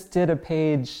 I just did a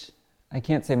page. I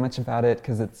can't say much about it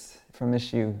because it's from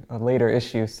a later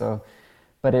issue.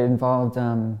 But it involved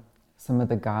some of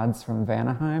the gods from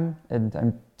Vanaheim, and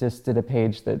I just did a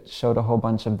page that showed a whole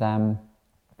bunch of them,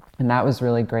 and that was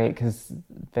really great because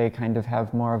they kind of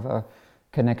have more of a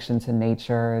connection to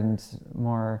nature and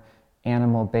more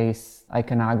animal-based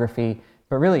iconography.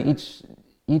 But really,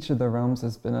 each of the realms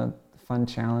has been a fun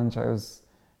challenge. I was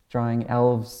drawing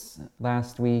elves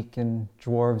last week and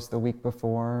dwarves the week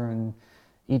before, and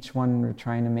each one we're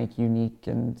trying to make unique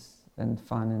and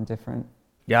fun and different.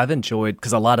 Yeah, I've enjoyed,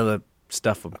 because a lot of the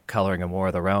stuff of coloring in War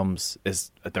of the Realms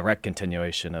is a direct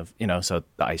continuation of, so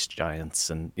the ice giants,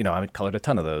 and, I colored a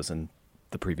ton of those in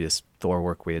the previous Thor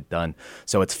work we had done.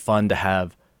 So it's fun to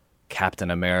have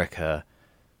Captain America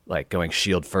like going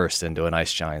shield first into an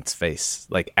ice giant's face,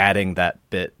 like adding that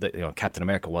bit that, Captain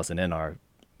America wasn't in our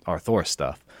Thor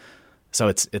stuff. So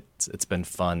it's been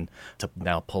fun to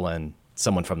now pull in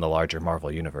someone from the larger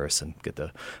Marvel universe and get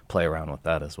to play around with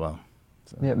that as well.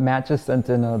 So. Yeah, Matt just sent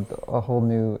in a whole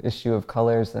new issue of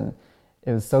colors, and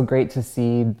it was so great to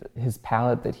see his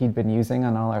palette that he'd been using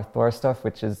on all our Thor stuff,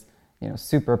 which is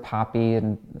super poppy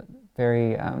and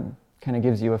very kind of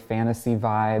gives you a fantasy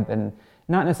vibe, and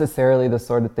not necessarily the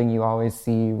sort of thing you always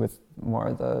see with more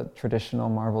of the traditional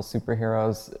Marvel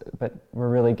superheroes, but we're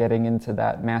really getting into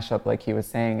that mashup, like he was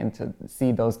saying, and to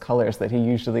see those colors that he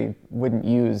usually wouldn't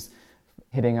use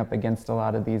hitting up against a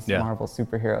lot of these Marvel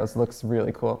superheroes looks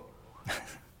really cool.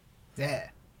 Yeah.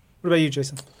 What about you,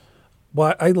 Jason?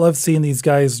 Well, I love seeing these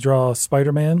guys draw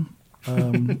Spider-Man.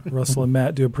 Russell and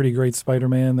Matt do a pretty great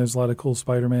Spider-Man. There's a lot of cool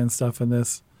Spider-Man stuff in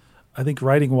this. I think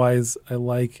writing-wise, I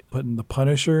like putting the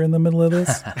Punisher in the middle of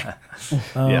this.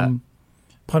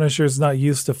 Punisher's not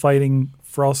used to fighting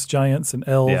frost giants and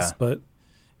elves, but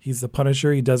he's the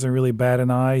Punisher. He doesn't really bat an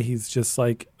eye. He's just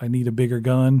like, I need a bigger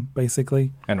gun,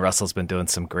 basically. And Russell's been doing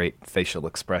some great facial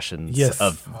expressions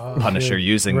of Punisher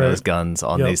using those guns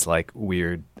on these like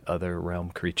weird other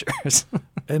realm creatures.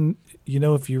 And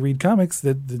if you read comics,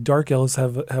 the Dark Elves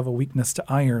have a weakness to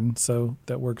iron, so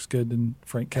that works good in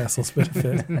Frank Castle's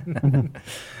benefit.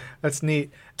 That's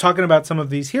neat. Talking about some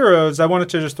of these heroes, I wanted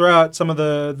to just throw out some of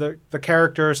the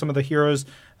characters, some of the heroes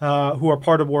who are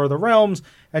part of War of the Realms,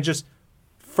 and just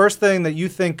first thing that you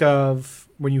think of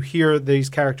when you hear these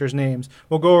characters' names.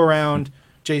 We'll go around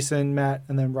Jason, Matt,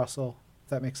 and then Russell, if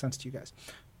that makes sense to you guys.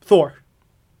 Thor.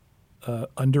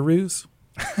 Underoos.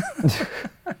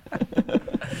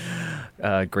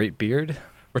 Great beard.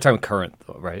 We're talking current,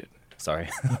 though, right? Sorry.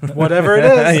 Whatever it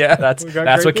is. Yeah, that's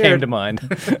what came to mind.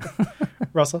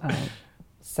 Russell?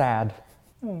 Sad.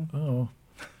 Oh.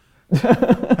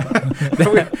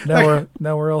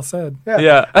 now we're all sad.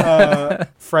 Yeah.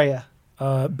 Freya.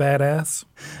 Badass.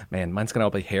 Man, mine's going to all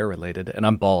be hair related, and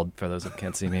I'm bald for those who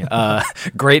can't see me.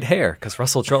 Great hair, because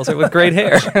Russell draws it with great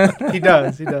hair. He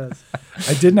does.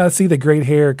 I did not see the great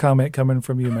hair comment coming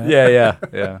from you, Matt.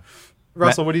 Yeah.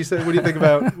 Russell, what do you say? What do you think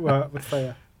about with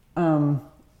Freya?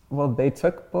 Well, they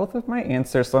took both of my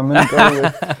answers, so I'm going to go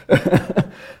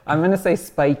with... I'm going to say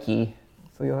spiky.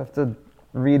 So you'll have to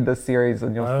read the series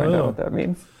and you'll find out what that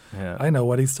means. Yeah. I know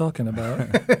what he's talking about.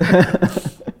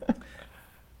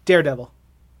 Daredevil.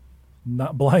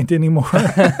 Not blind anymore.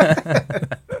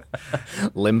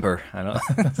 Limber. I don't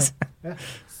know.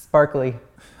 Sparkly.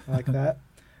 I like that.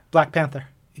 Black Panther.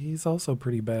 He's also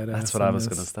pretty badass. That's what I was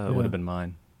going to say. It would have been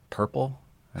mine. Purple?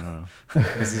 I don't know.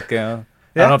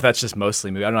 I don't know if that's just mostly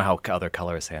movie. I don't know how other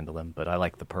colors handle them, but I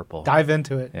like the purple. Dive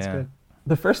into it. It's good.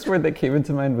 The first word that came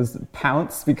into mind was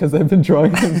pounce, because I've been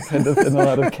drawing him kind of in a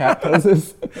lot of cat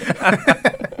poses.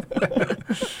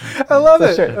 I love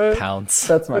it. Sure. Pounce.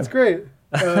 That's mine. That's great.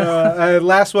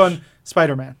 Last one,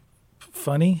 Spider-Man.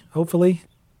 Funny, hopefully.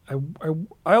 I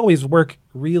always work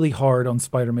really hard on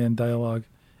Spider-Man dialogue.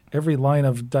 Every line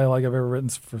of dialogue I've ever written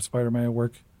for Spider-Man, I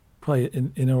work probably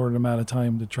an inordinate amount of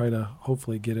time to try to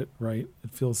hopefully get it right.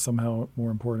 It feels somehow more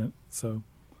important. So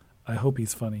I hope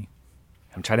he's funny.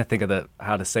 I'm trying to think of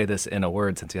how to say this in a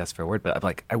word since you asked for a word, but I'm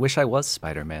like, I wish I was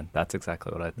Spider-Man. That's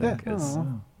exactly what I think is.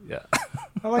 Yeah.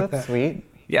 I like That's that. sweet.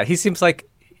 Yeah, he seems like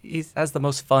he has the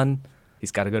most fun.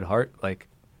 He's got a good heart. Like,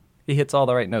 he hits all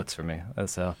the right notes for me.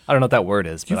 So I don't know what that word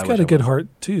is. But You've got a good heart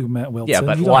too, Matt Wilson. Yeah,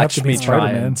 but you don't have watch to be me try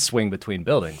Spider-Man. and swing between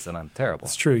buildings, and I'm terrible.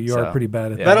 It's true. You are pretty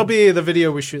bad at that. That'll be the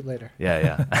video we shoot later.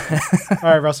 Yeah. All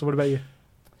right, Russell, what about you?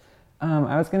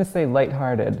 I was going to say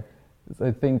lighthearted.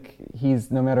 I think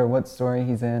he's, no matter what story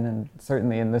he's in, and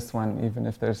certainly in this one, even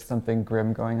if there's something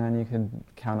grim going on, you can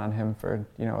count on him for,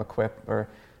 a quip or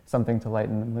something to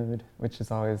lighten the mood, which is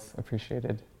always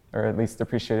appreciated, or at least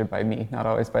appreciated by me, not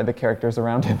always by the characters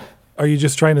around him. Are you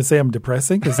just trying to say I'm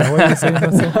depressing? Is that what you're saying,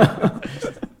 Russell?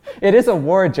 It is a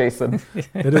war, Jason.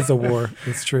 It is a war.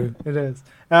 It's true. It is.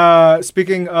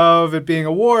 Speaking of it being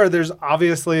a war, there's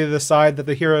obviously the side that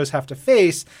the heroes have to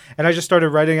face. And I just started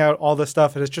writing out all this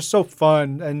stuff, and it's just so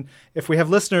fun. And if we have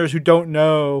listeners who don't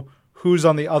know who's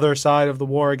on the other side of the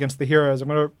war against the heroes, I'm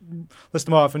going to list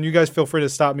them off. And you guys feel free to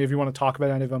stop me if you want to talk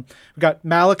about any of them. We've got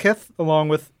Malekith, along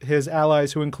with his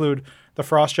allies, who include the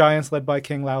Frost Giants, led by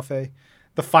King Laufey,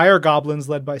 the Fire Goblins,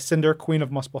 led by Cinder, Queen of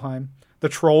Muspelheim, the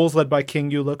Trolls, led by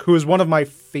King Ulick, who is one of my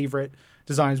favorite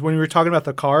designs. When we were talking about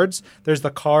the cards, there's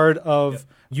the card of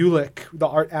Ulick, the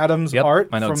Art Adams art.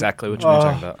 I know exactly what you're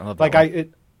talking about. I love that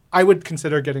one. I would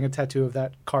consider getting a tattoo of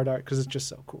that card art because it's just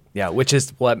so cool. Yeah, which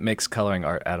is what makes coloring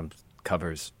Art Adams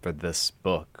covers for this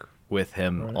book with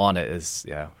him on it is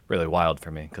really wild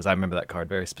for me because I remember that card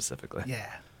very specifically.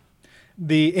 Yeah.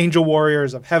 The Angel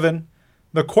Warriors of Heaven,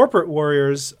 the Corporate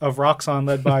Warriors of Roxxon,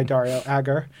 led by Dario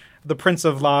Agger, the Prince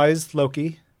of Lies,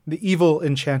 Loki, the Evil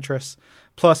Enchantress,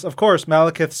 plus, of course,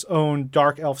 Malekith's own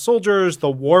Dark Elf soldiers, the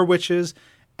War Witches,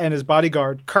 and his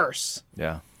bodyguard, Curse.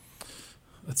 Yeah.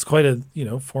 It's quite a,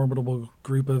 formidable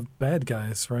group of bad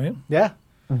guys, right? Yeah.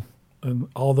 And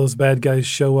all those bad guys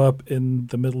show up in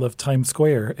the middle of Times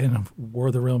Square in War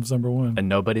of the Realms #1. And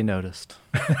nobody noticed.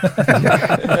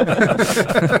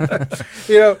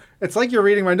 It's like you're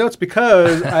reading my notes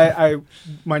because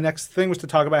my next thing was to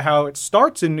talk about how it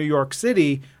starts in New York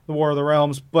City, the War of the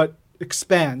Realms, but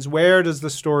expands. Where does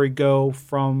the story go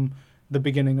from the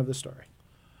beginning of the story?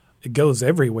 It goes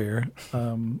everywhere.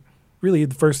 Really,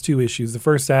 the first two issues. The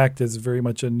first act is very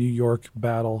much a New York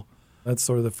battle. That's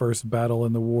sort of the first battle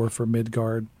in the war for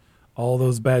Midgard. All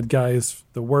those bad guys,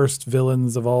 the worst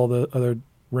villains of all the other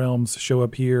realms, show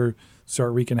up here,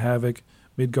 start wreaking havoc.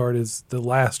 Midgard is the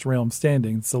last realm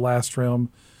standing. It's the last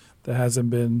realm that hasn't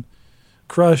been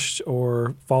crushed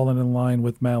or fallen in line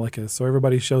with Malekith. So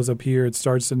everybody shows up here. It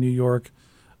starts in New York.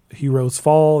 Heroes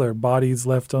fall, their bodies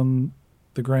left on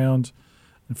the ground.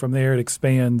 And from there it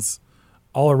expands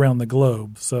all around the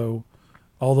globe. So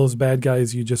all those bad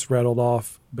guys you just rattled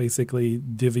off basically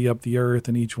divvy up the earth,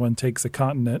 and each one takes a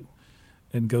continent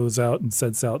and goes out and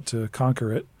sets out to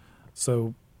conquer it.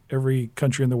 So every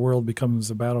country in the world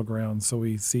becomes a battleground. So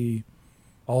we see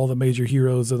all the major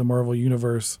heroes of the Marvel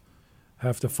Universe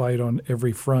have to fight on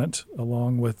every front,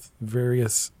 along with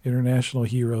various international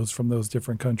heroes from those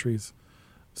different countries.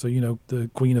 So, the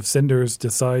Queen of Cinders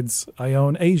decides, I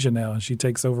own Asia now, and she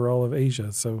takes over all of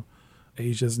Asia. So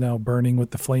Asia is now burning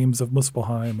with the flames of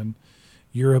Muspelheim, and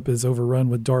Europe is overrun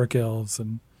with dark elves,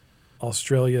 and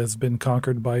Australia has been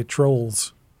conquered by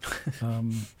trolls.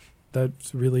 That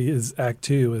really is Act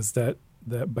 2, is that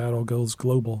battle goes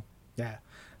global. Yeah,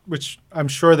 which I'm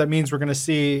sure that means we're going to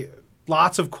see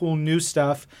lots of cool new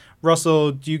stuff.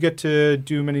 Russell, do you get to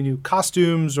do many new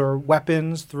costumes or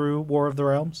weapons through War of the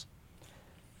Realms?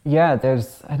 Yeah,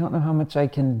 I don't know how much I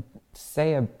can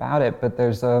say about it, but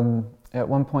there's at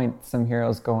one point some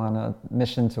heroes go on a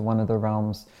mission to one of the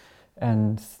realms,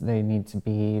 and they need to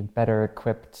be better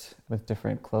equipped with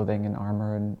different clothing and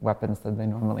armor and weapons than they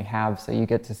normally have. So you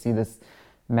get to see this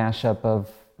mashup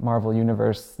of Marvel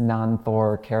Universe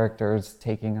non-Thor characters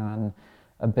taking on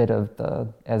a bit of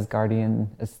the Asgardian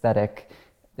aesthetic.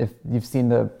 If you've seen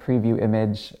the preview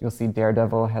image, you'll see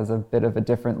Daredevil has a bit of a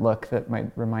different look that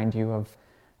might remind you of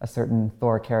a certain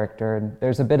Thor character. And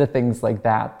there's a bit of things like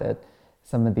that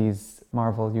some of these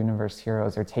Marvel Universe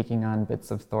heroes are taking on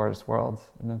bits of Thor's world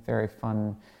in a very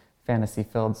fun,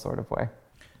 fantasy-filled sort of way.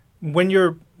 When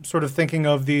you're sort of thinking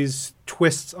of these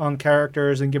twists on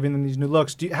characters and giving them these new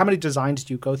looks, how many designs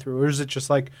do you go through? Or is it just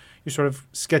like you sort of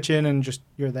sketch in and just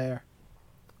you're there?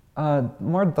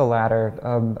 More the latter.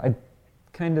 I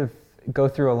kind of go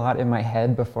through a lot in my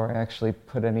head before I actually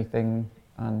put anything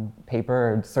on paper,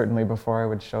 or certainly before I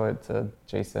would show it to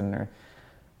Jason or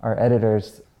our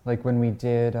editors. Like when we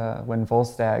did, when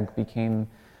Volstagg became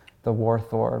the War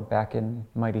Thor back in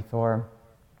Mighty Thor,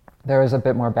 there was a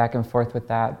bit more back and forth with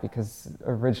that because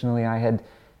originally I had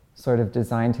sort of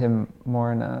designed him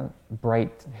more in a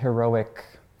bright, heroic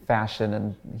fashion,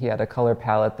 and he had a color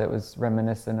palette that was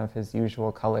reminiscent of his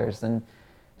usual colors. And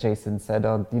Jason said,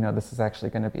 oh, this is actually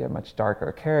going to be a much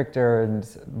darker character and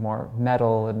more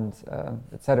metal and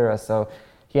et cetera. So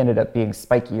he ended up being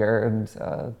spikier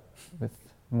and with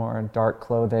more dark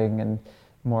clothing and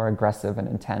more aggressive and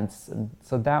intense. And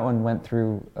so that one went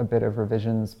through a bit of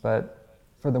revisions, but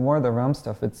for the War of the Realm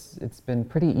stuff, it's been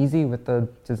pretty easy with the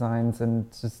designs and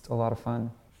it's just a lot of fun.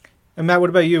 And Matt,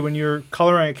 what about you? When you're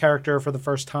coloring a character for the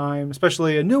first time,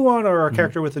 especially a new one or a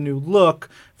character with a new look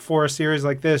for a series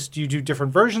like this, do you do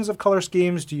different versions of color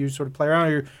schemes? Do you sort of play around?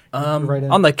 Or you're right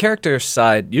in? On the character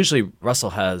side, usually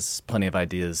Russell has plenty of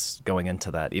ideas going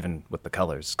into that, even with the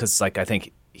colors, because I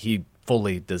think he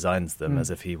fully designs them as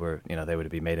if he were, they would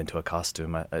be made into a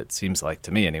costume. It seems like,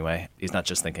 to me anyway. He's not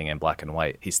just thinking in black and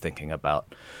white. He's thinking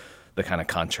about the kind of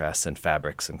contrasts and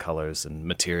fabrics and colors and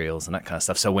materials and that kind of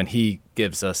stuff. So when he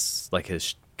gives us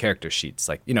his character sheets,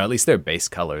 at least their base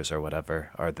colors or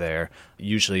whatever are there.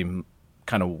 Usually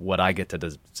kind of what I get to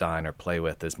design or play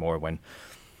with is more when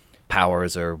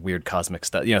powers or weird cosmic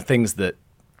stuff, things that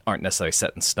aren't necessarily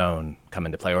set in stone come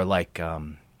into play. Or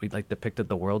we depicted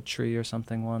the world tree or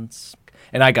something once.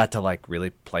 And I got to really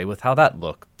play with how that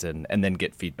looked and then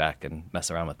get feedback and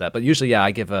mess around with that. But usually,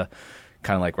 I give a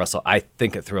kind of like Russell, I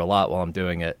think it through a lot while I'm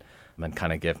doing it and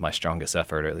kind of give my strongest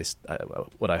effort, or at least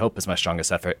what I hope is my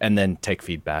strongest effort, and then take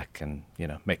feedback and,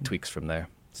 make tweaks from there.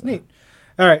 So. Neat.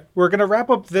 All right, we're going to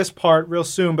wrap up this part real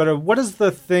soon, but what is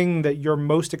the thing that you're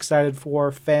most excited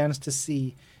for fans to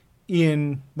see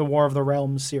in the War of the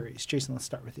Realms series? Jason, let's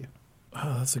start with you.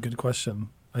 Oh, that's a good question.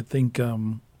 I think,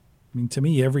 to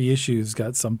me, every issue's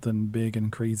got something big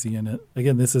and crazy in it.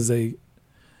 Again, this is a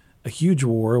huge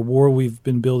war, a war we've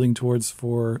been building towards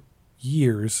for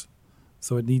years,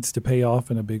 so it needs to pay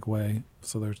off in a big way.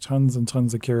 So there's tons and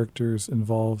tons of characters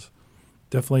involved.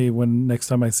 Definitely when next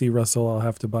time I see Russell, I'll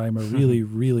have to buy him a really,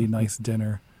 really nice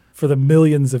dinner for the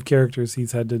millions of characters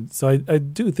he's had to. So I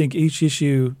do think each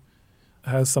issue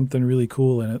has something really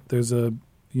cool in it. There's a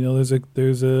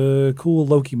cool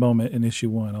Loki moment in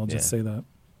issue 1. I'll just say that.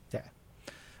 Yeah.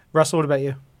 Russell, what about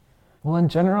you? Well, in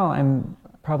general, I'm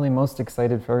probably most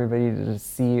excited for everybody to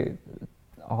just see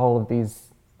all of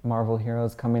these Marvel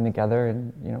heroes coming together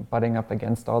and, butting up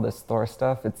against all this Thor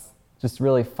stuff. It's just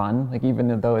really fun.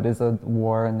 Even though it is a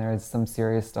war and there is some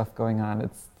serious stuff going on,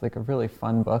 it's a really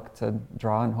fun book to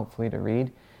draw and hopefully to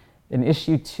read. In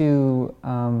issue 2,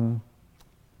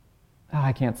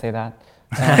 I can't say that.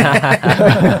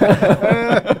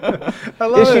 I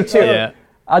love issue it. 2. Yeah.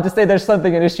 I'll just say there's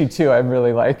something in issue 2 I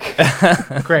really like.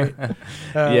 Great.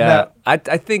 I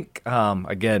think,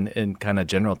 again, in kind of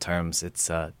general terms,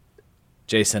 it's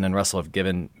Jason and Russell have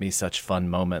given me such fun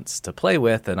moments to play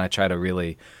with, and I try to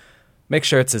really make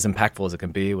sure it's as impactful as it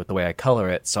can be with the way I color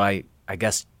it. So I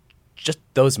guess just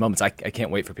those moments, I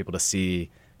can't wait for people to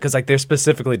see, because they're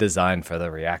specifically designed for the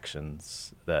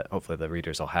reactions that hopefully the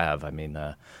readers will have.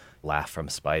 Laugh from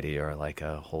Spidey, or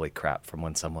a holy crap from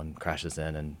when someone crashes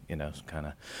in and kind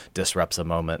of disrupts a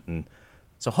moment. And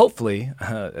so hopefully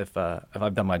if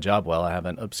I've done my job well, I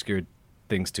haven't obscured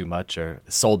things too much or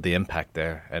sold the impact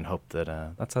there, and hope that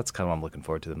that's kind of what I'm looking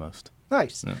forward to the most.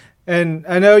 Nice. Yeah. And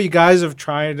I know you guys have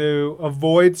tried to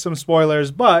avoid some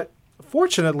spoilers, but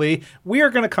fortunately, we are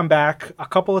going to come back a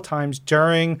couple of times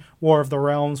during War of the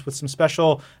Realms with some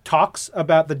special talks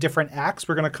about the different acts.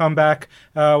 We're going to come back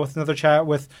with another chat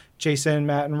with Jason,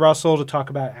 Matt, and Russell to talk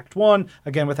about Act 1,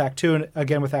 again with Act 2, and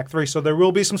again with Act 3. So there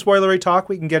will be some spoilery talk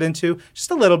we can get into just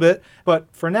a little bit. But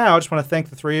for now, I just want to thank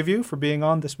the three of you for being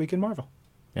on This Week in Marvel.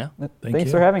 Yeah.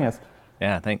 Thanks for having us.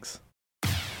 Yeah, thanks.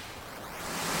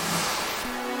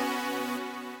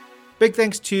 Big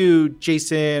thanks to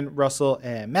Jason, Russell,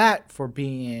 and Matt for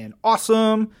being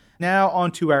awesome. Now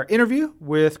on to our interview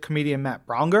with comedian Matt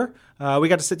Braunger. We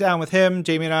got to sit down with him,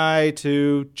 Jamie and I,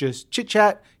 to just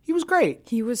chit-chat. He was great.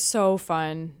 He was so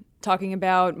fun talking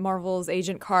about Marvel's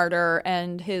Agent Carter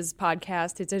and his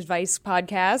podcast, his advice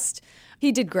podcast.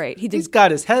 He did great. He's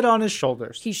got his head on his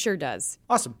shoulders. He sure does.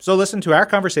 Awesome. So listen to our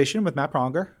conversation with Matt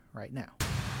Braunger right now.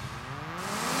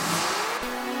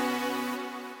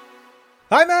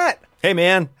 Hi, Matt. Hey,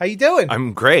 man. How you doing?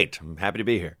 I'm great. I'm happy to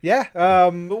be here. Yeah.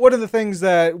 But one of the things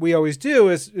that we always do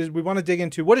is we want to dig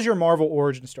into what is your Marvel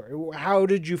origin story? How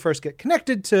did you first get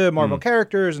connected to Marvel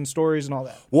characters and stories and all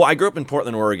that? Well, I grew up in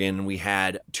Portland, Oregon, and we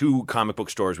had 2 comic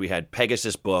book stores. We had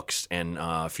Pegasus Books and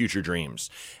Future Dreams.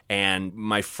 And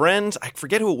my friends, I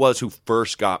forget who it was who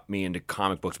first got me into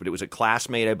comic books, but it was a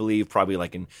classmate, I believe, probably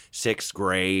like in 6th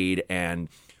grade. And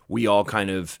we all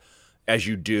kind of, as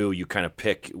you do, you kind of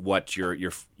pick what your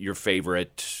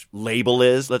favorite label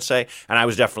is, let's say. And I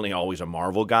was definitely always a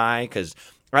Marvel guy because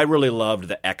I really loved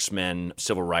the X-Men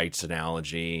civil rights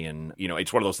analogy. And,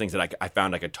 it's one of those things that I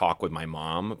found I could talk with my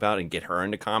mom about and get her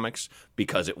into comics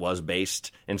because it was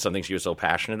based in something she was so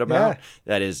passionate about. Yeah.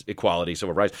 That is equality,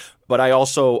 civil rights. But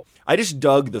I just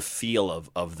dug the feel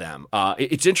of them.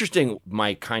 It's interesting,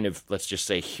 my kind of, let's just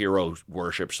say, hero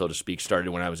worship, so to speak, started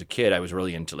when I was a kid. I was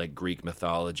really into like Greek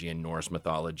mythology and Norse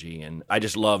mythology, and I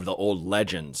just loved the old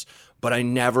legends. But I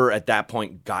never, at that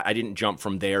point, I didn't jump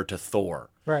from there to Thor.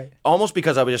 Right. Almost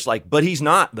because I was just like, but he's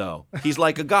not, though. He's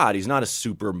like a god. He's not a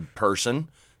super person.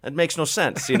 That makes no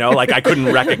sense, like I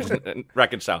couldn't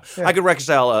reconcile. Yeah. I could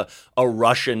reconcile a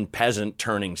Russian peasant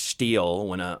turning steel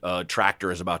when a tractor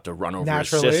is about to run over his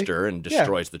sister and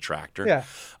destroys the tractor. Yeah.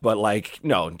 But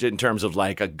no, in terms of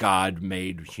like a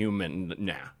god-made human,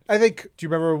 nah. I think, do you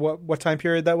remember what time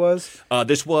period that was?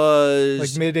 This was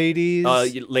like mid-'80s?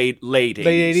 Late 80s. Late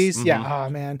 80s? Mm-hmm. Yeah. Oh,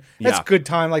 man. That's good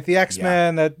time. Like the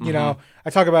X-Men that, I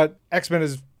talk about X-Men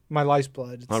as my life's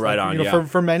blood. It's right like, on,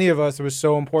 for many of us, it was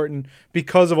so important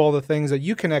because of all the things that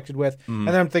you connected with. And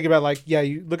then I'm thinking about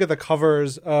you look at the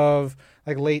covers of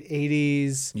like late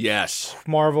 80s. Yes.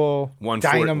 Marvel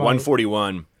Dynamite.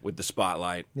 141 with the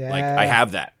spotlight. Yeah. Like I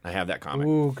have that comic.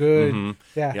 Ooh, good.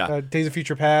 Mm-hmm. Yeah. Days of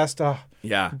Future Past. Oh,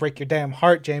 yeah. Break your damn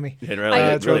heart, Jamie. It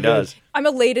really does. I'm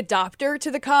a late adopter to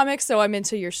the comics, so I'm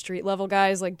into your street level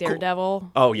guys like Daredevil.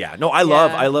 Cool. Oh yeah. No, I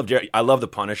love the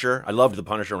Punisher. I loved the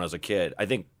Punisher when I was a kid. I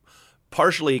think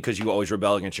partially because you always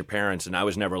rebel against your parents, and I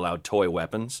was never allowed toy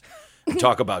weapons.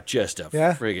 Talk about just a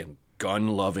friggin'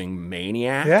 gun-loving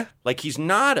maniac. Yeah. Like, he's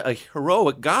not a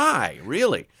heroic guy,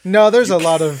 really. No, there's a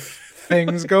lot of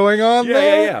things going on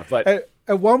there. Yeah. But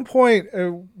at one point,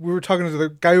 we were talking to the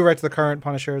guy who writes the current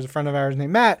Punisher, is a friend of ours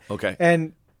named Matt. Okay.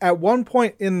 And at one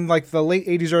point in like the late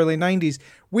 80s, early 90s,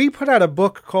 we put out a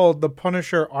book called The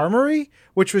Punisher Armory,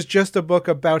 which was just a book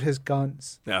about his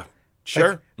guns. Yeah.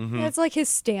 Sure. Yeah, it's like his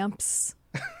stamps.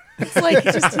 It's like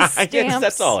just his stamps. I guess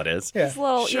that's all it is. Yeah. His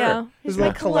little, his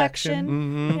little collection.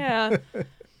 Mm-hmm. Yeah.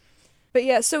 But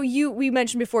yeah, so we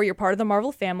mentioned before you're part of the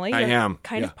Marvel family. I am.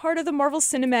 Kind of part of the Marvel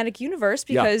Cinematic Universe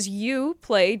because you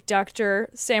play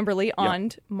Dr. Samberly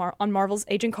on Marvel's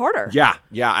Agent Carter. Yeah.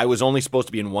 I was only supposed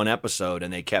to be in one episode,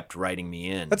 and they kept writing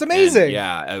me in. That's amazing. And,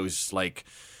 yeah, it was like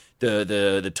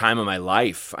the time of my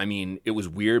life. I mean, it was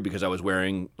weird because I was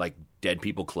wearing like dead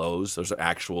people clothes. Those are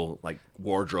actual like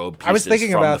wardrobe pieces I was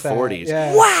thinking from about the that. 40s.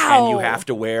 Yeah. Wow. And you have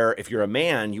to wear, if you're a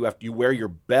man, you wear your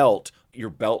belt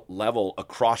level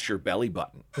across your belly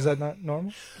button. Is that not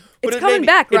normal? It's coming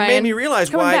back, Ryan. It made me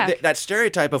realize why that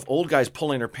stereotype of old guys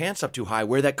pulling their pants up too high,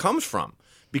 where that comes from.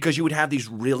 Because you would have these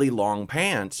really long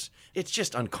pants. It's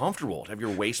just uncomfortable to have your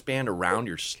waistband around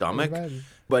your stomach.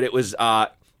 But it was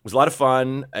a lot of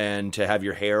fun, and to have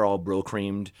your hair all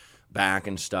Brill-creamed back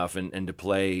and stuff, and to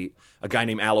play a guy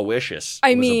named Aloysius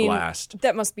was a blast.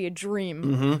 That must be a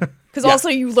dream. Because also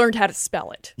you learned how to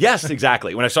spell it. Yes,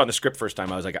 exactly. When I saw it in the script first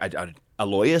time, I was like,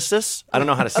 Aloysius? I don't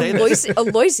know how to say this.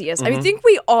 Aloysius. I think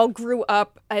we all grew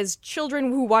up as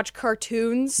children who watch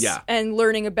cartoons and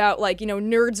learning about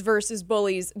nerds versus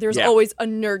bullies. There's always a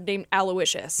nerd named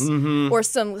Aloysius or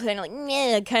some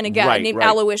kind of guy named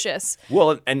Aloysius.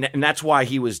 Well, and that's why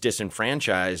he was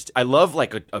disenfranchised. I love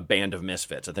like a band of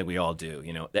misfits. I think we all do.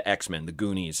 The X-Men, the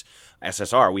Goonies,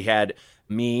 SSR. We had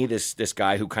me, this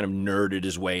guy who kind of nerded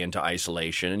his way into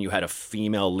isolation, and you had a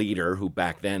female leader who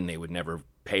back then they would never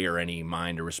pay her any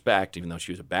mind or respect, even though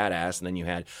she was a badass. And then you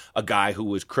had a guy who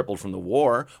was crippled from the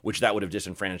war, which that would have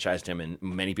disenfranchised him in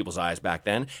many people's eyes back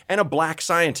then, and a black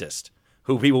scientist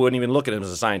who people wouldn't even look at him as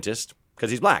a scientist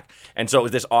because he's black. And so it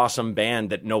was this awesome band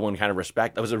that no one kind of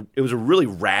respected. It was a really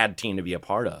rad team to be a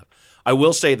part of. I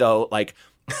will say, though, like,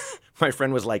 my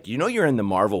friend was like, you're in the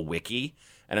Marvel Wiki?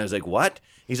 And I was like, what?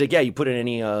 He's like, yeah, you put in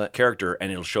any character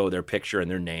and it'll show their picture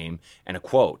and their name and a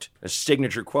quote, a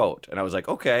signature quote. And I was like,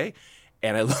 okay.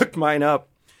 And I looked mine up.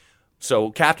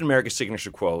 So Captain America's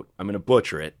signature quote, I'm going to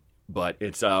butcher it, but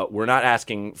it's, we're not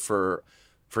asking for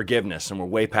forgiveness, and we're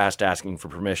way past asking for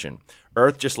permission.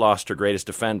 Earth just lost her greatest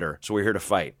defender, so we're here to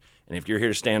fight. And if you're here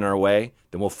to stand in our way,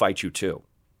 then we'll fight you too.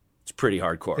 It's pretty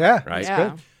hardcore, right?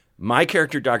 Yeah. Good. My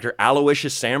character, Dr.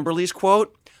 Aloysius Samberly's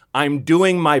quote, I'm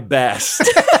doing my best.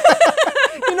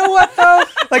 You know what, though?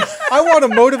 Like, I want a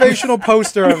motivational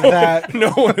poster of that.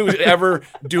 No one who's ever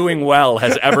doing well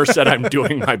has ever said, I'm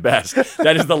doing my best.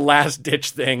 That is the last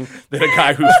ditch thing that a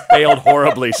guy who's failed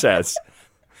horribly says.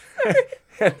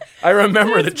 I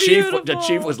remember the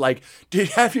chief was like,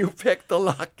 have you picked the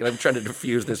lock? And I'm trying to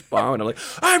defuse this bomb. And I'm like,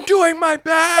 I'm doing my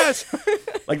best.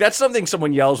 Like, that's something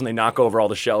someone yells when they knock over all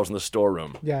the shelves in the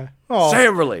storeroom. Yeah. Oh.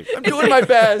 Samberly, I'm doing my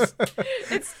best.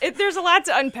 There's a lot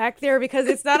to unpack there because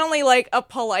it's not only like a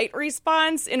polite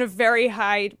response in a very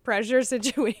high pressure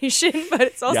situation, but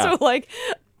it's also like,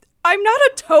 I'm not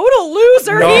a total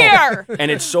loser here. And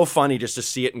it's so funny just to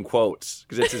see it in quotes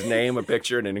because it's his name, a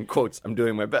picture, and then in quotes, I'm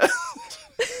doing my best.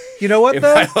 You know what,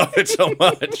 though? I love it so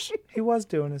much. He was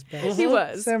doing his best. He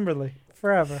was. Simberly,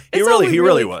 forever. He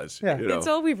really was. Yeah. You know. It's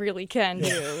all we really can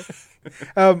do.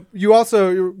 You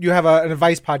also have an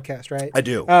advice podcast, right? I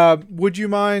do. Would you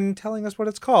mind telling us what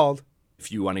it's called?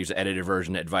 If you want to use the edited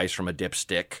version, Advice from a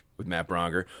Dipstick with Matt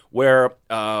Braunger, where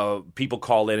people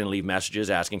call in and leave messages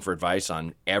asking for advice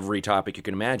on every topic you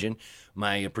can imagine.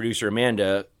 My producer,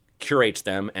 Amanda, curates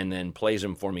them and then plays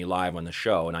them for me live on the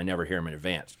show, and I never hear them in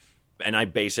advance. And I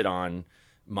base it on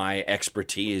my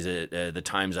expertise at the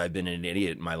times I've been an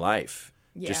idiot in my life.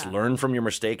 Yeah. Just learn from your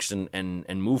mistakes and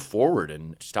move forward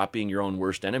and stop being your own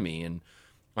worst enemy and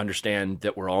understand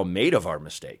that we're all made of our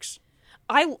mistakes.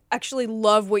 I actually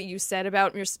love what you said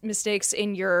about your mistakes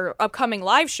in your upcoming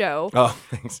live show. Oh,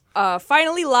 thanks.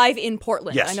 Finally live in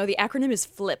Portland. Yes. I know the acronym is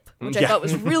FLIP, which I thought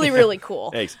was really, really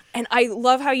cool. Thanks. And I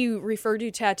love how you refer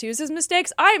to tattoos as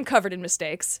mistakes. I am covered in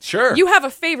mistakes. Sure. You have a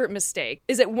favorite mistake.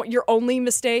 Is it your only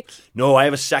mistake? No, I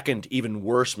have a second, even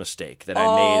worse mistake that I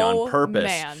made on purpose.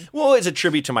 Man. Well, it's a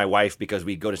tribute to my wife because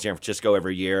we go to San Francisco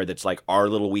every year. That's like our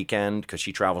little weekend because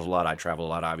she travels a lot. I travel a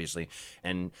lot, obviously.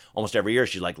 And almost every year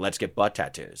she's like, let's get butt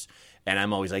tattoos. And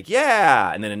I'm always like,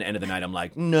 yeah. And then at the end of the night, I'm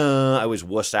like, no, I always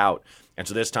wuss out. And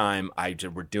so this time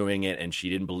we're doing it and she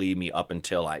didn't believe me up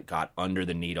until I got under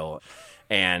the needle.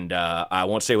 And I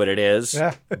won't say what it is,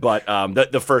 but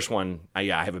the first one, I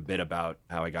have a bit about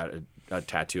how I got a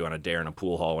tattoo on a dare in a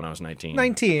pool hall when I was 19.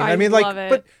 19. I mean, love it.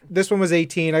 But this one was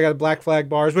 18. I got black flag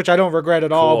bars, which I don't regret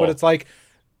at all, but it's like,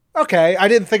 okay, I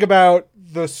didn't think about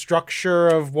the structure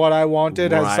of what I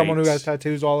wanted as someone who has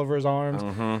tattoos all over his arms.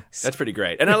 Mm-hmm. That's pretty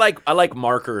great. And I like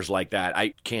markers like that.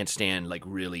 I can't stand like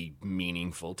really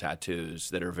meaningful tattoos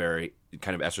that are very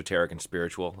kind of esoteric and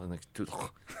spiritual.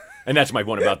 And that's my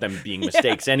one about them being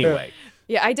mistakes anyway.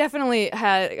 Yeah, I definitely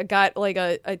got like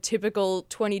a typical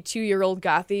 22-year-old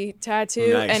gothy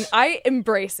tattoo, and I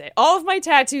embrace it. All of my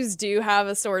tattoos do have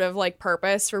a sort of like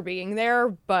purpose for being there,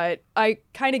 but I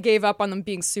kind of gave up on them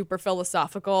being super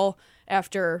philosophical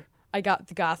after I got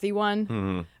the gothy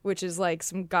one, which is like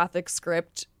some gothic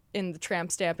script in the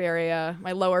tramp stamp area.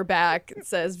 My lower back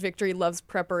says "Victory loves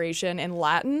preparation" in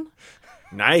Latin.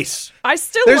 Nice. I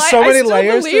still There's so many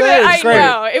layers believe to that. it. It's I great.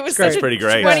 know. It was such a pretty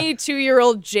great.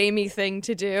 22-year-old Jamie thing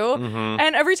to do.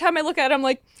 And every time I look at it, I'm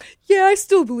like, yeah, I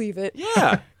still believe it.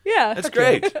 Yeah. Yeah. That's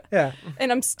great. Yeah.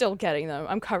 And I'm still getting them.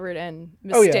 I'm covered in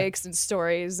mistakes and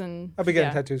stories. And I'll be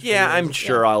getting tattoos. Yeah, I'm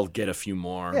sure I'll get a few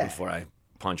more before I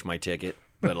punch my ticket.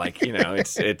 But like, you know,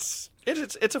 it's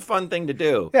a fun thing to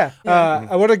do. Yeah.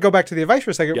 I want to go back to the advice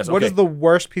for a second. Yes, What okay. is the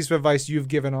worst piece of advice you've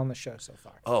given on the show so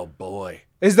far? Oh boy.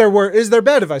 Is there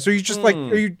bad advice? Are you just like,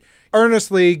 are you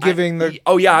earnestly giving the...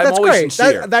 Oh yeah, I'm That's always great.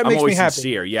 sincere. That I'm makes always me happy.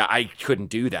 sincere. Yeah, I couldn't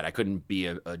do that. I couldn't be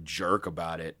a jerk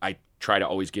about it. I try to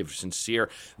always give sincere.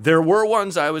 There were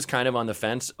ones I was kind of on the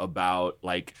fence about,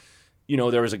 like, you know,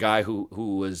 there was a guy who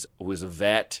was a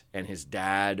vet, and his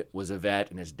dad was a vet,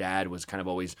 and his dad was kind of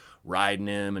always riding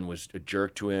him and was a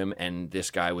jerk to him. And this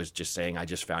guy was just saying, I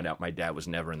just found out my dad was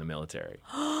never in the military.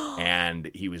 And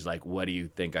he was like, what do you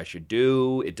think I should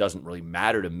do? It doesn't really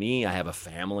matter to me. I have a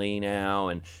family now,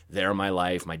 and they're my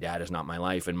life. My dad is not my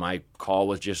life. And my call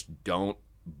was just don't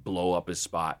blow up his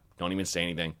spot. Don't even say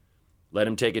anything. Let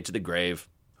him take it to the grave.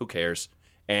 Who cares?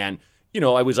 And, you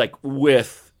know, I was like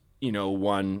with... you know,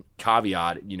 one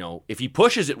caveat, you know, if he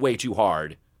pushes it way too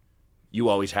hard, you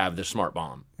always have the smart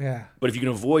bomb. Yeah. But if you can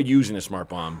avoid using a smart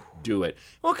bomb, do it.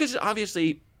 Well, because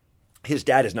obviously his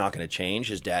dad is not going to change.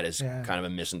 His dad is kind of a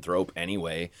misanthrope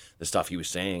anyway, the stuff he was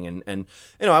saying. And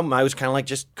you know, I was kind of like,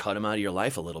 just cut him out of your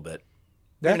life a little bit.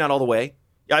 Maybe not all the way.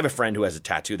 I have a friend who has a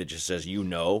tattoo that just says, you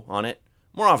know, on it.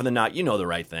 More often than not, you know the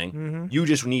right thing. Mm-hmm. You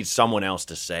just need someone else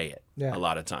to say it a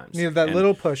lot of times. You need that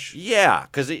little push. Yeah,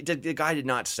 because the guy did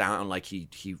not sound like he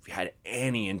had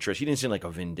any interest. He didn't seem like a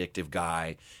vindictive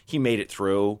guy. He made it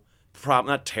through.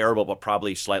 Not terrible, but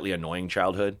probably slightly annoying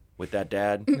childhood with that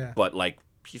dad. But like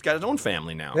he's got his own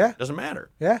family now. Yeah. Doesn't matter.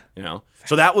 Yeah. You know?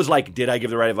 So that was like, did I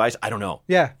give the right advice? I don't know.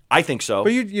 Yeah. I think so.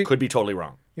 But you could be totally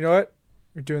wrong. You know what?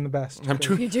 You're doing the best. I'm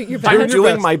You do your I'm best.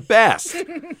 doing my best.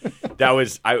 That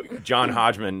was John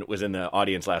Hodgman was in the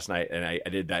audience last night, and I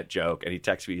did that joke, and he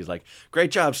texted me. He's like, "Great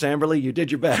job, Samberly. You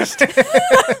did your best." It's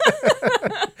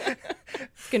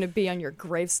going to be on your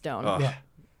gravestone. Yeah.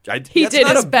 He that's did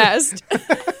not his a- best.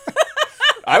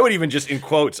 I would even just in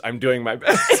quotes, "I'm doing my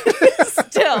best,"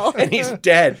 Still. and he's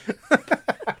dead.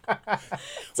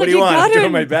 What like do you want? I'm gotta-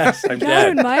 doing my best. I'm You gotta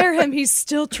dead. admire him. He's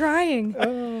still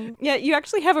trying. Yeah, you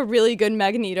actually have a really good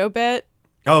Magneto bit.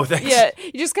 Oh, thanks. Yeah,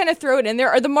 you just kind of throw it in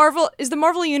there. Is the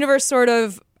Marvel universe sort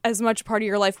of as much part of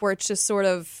your life where it's just sort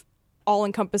of all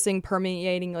encompassing,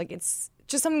 permeating? Like it's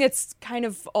just something that's kind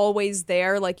of always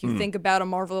there. Like you think about a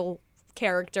Marvel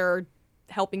character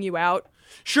helping you out.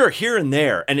 Sure, here and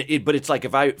there, but it's like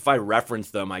if I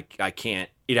reference them, I can't.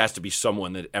 It has to be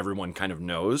someone that everyone kind of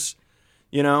knows,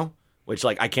 you know. Which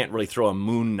like I can't really throw a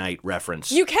Moon Knight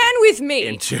reference. You can with me.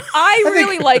 Into- I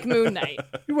really like Moon Knight.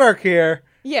 You work here.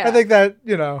 Yeah. I think that,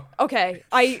 you know. Okay,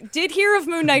 I did hear of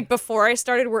Moon Knight before I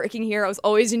started working here. I was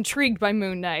always intrigued by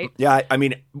Moon Knight. Yeah, I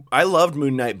mean, I loved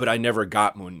Moon Knight, but I never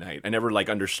got Moon Knight. I never like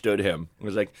understood him. I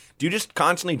was like, do you just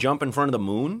constantly jump in front of the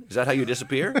moon? Is that how you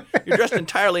disappear? You're dressed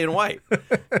entirely in white,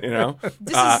 you know. But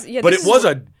this it was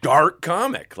a dark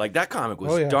comic. Like that comic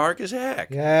was Oh, yeah. dark as heck.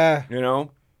 Yeah. You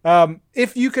know.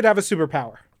 If you could have a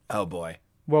superpower, Oh boy,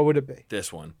 what would it be?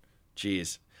 this one.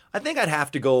 Jeez, I think I'd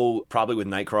have to go probably with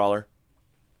Nightcrawler.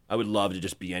 I would love to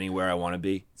just be anywhere I want to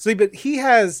be. See, but he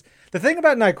has the thing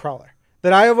about Nightcrawler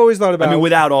that I have always thought about. I mean,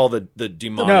 without all the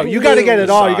demonic. no, you got to get it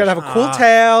all. You got to have a cool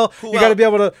tail. You got to be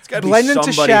able to It's gotta be blend into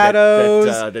somebody shadows.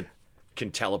 that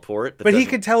can teleport. But he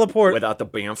can teleport without the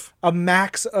bamf. a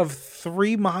max of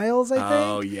 3 miles, I think.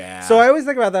 Oh, yeah. So I always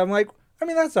think about that. I'm like, I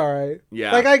mean, that's all right.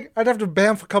 Yeah. Like I'd have to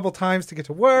bamf a couple times to get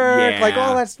to work. Like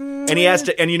all that's. And he has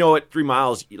to, and you know what? 3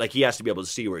 miles, like he has to be able to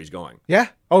see where he's going. Yeah.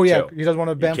 Oh yeah. So, He doesn't want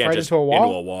to You bamf can't right just into a wall.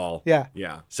 Into a wall. Yeah.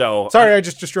 Yeah. So Sorry, I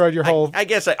just destroyed your whole. I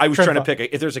guess I was train trying to of thought.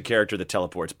 pick if there's a character that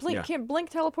teleports. Blink Yeah. can't Blink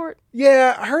teleport.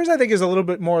 Yeah, hers I think is a little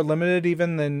bit more limited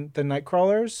even than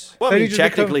Nightcrawler's. Well, I Then mean, he just become-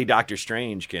 technically, Doctor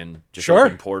Strange can just Sure.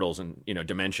 open portals and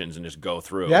dimensions and just go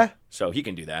through. Yeah. So he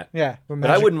can do that. Yeah, But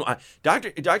I wouldn't.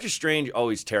 Doctor Strange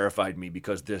always terrified me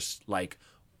because this like,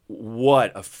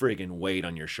 what a friggin' weight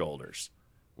on your shoulders,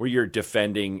 where you're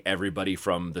defending everybody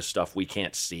from the stuff we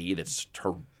can't see. That's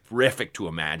horrific to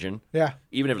imagine. Yeah.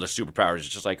 Even if the superpowers is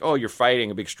just like, oh, you're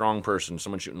fighting a big strong person,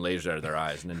 someone shooting lasers out of their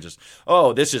eyes, and then just,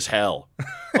 oh, this is hell.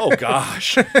 Oh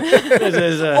gosh, this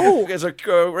is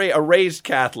a raised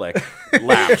Catholic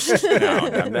lapsed.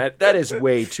 No, that is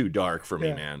way too dark for me,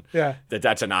 Yeah. man. Yeah.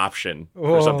 That's an option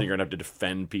for Oh. something you're gonna have to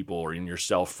defend people or in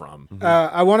yourself from.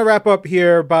 I want to wrap up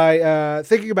here by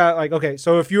thinking about like, okay,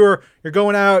 so if you're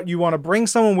going out, you want to bring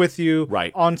someone with you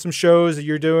Right. on some shows that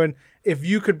you're doing. If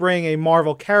you could bring a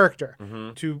Marvel character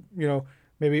to,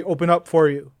 maybe open up for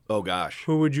you, Oh gosh.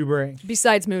 who would you bring?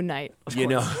 Besides Moon Knight. You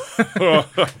know,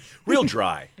 real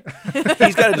dry.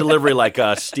 He's got a delivery like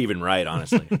Stephen Wright,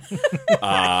 honestly.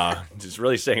 Just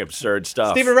really saying absurd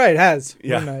stuff. Stephen Wright has.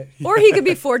 Yeah. Moon Knight. Or he could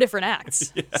be 4 different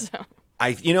acts. So.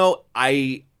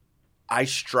 I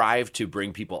strive to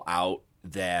bring people out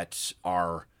that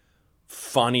are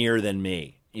funnier than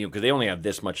me. Because they only have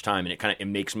this much time, and it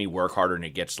makes me work harder, and it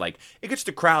gets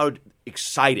the crowd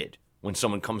excited when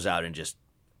someone comes out and just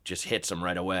hits them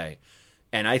right away.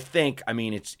 And I think,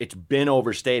 it's been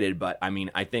overstated, but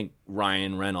I think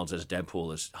Ryan Reynolds as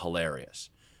Deadpool is hilarious.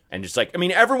 And just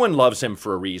everyone loves him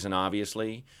for a reason,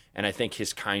 obviously. And I think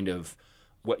his kind of,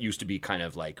 what used to be kind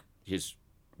of like his,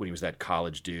 when he was that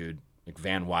college dude, like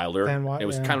Van Wilder. It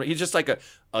was yeah. he's just like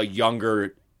a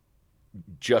younger,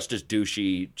 just as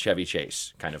douchey Chevy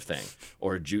Chase kind of thing,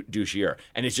 or douchier.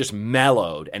 And it's just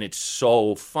mellowed, and it's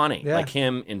so funny. Yeah. Like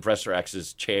him in Professor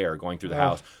X's chair going through the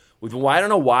house. I don't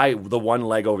know why the one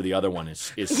leg over the other one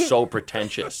is so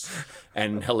pretentious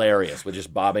and hilarious, with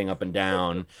just bobbing up and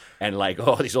down and like,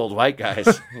 oh, these old white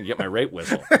guys, get my rape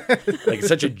whistle. Like, it's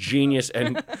such a genius.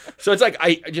 And so it's like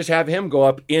I just have him go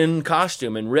up in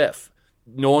costume and riff.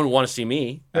 No one would want to see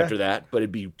me after that, but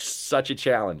it'd be such a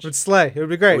challenge. It would slay. It would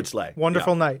be great. It would slay.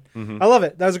 Wonderful Yeah. night. I love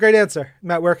it. That was a great answer.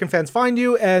 Matt, where can fans find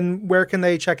you, and where can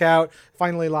they check out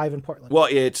Finally Live in Portland? Well,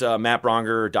 it's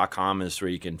mattbraunger.com is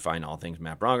where you can find all things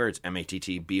Matt Braunger. It's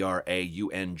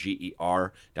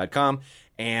MattBraunger.com.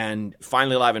 And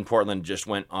Finally Live in Portland just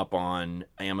went up on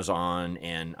Amazon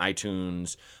and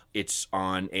iTunes. It's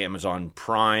on Amazon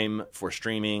Prime for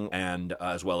streaming, and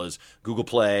as well as Google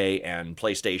Play and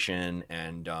PlayStation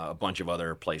and a bunch of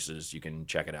other places you can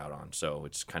check it out on. So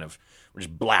it's we're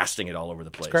just blasting it all over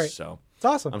the place. great. So It's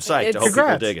awesome. I'm psyched. I It's- hope people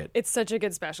Congrats. dig it. It's such a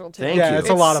good special too. Thank you.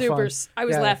 It's a lot of super, fun. I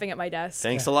was Yeah. laughing at my desk.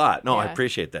 Thanks a lot. No, I Yeah.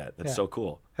 appreciate that. That's Yeah. so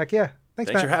cool. Heck yeah. Thanks,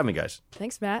 Thanks Matt. for having me, guys.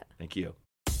 Thanks, Matt. Thank you.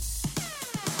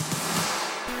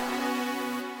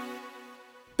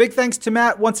 Big thanks to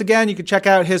Matt. Once again, you can check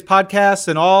out his podcasts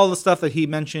and all the stuff that he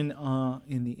mentioned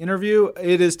in the interview.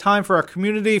 It is time for our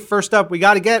community. First up, we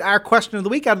got to get our question of the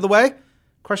week out of the way.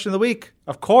 Question of the week,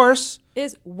 of course,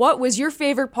 What was your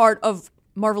favorite part of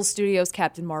Marvel Studios'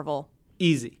 Captain Marvel?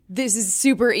 easy. This is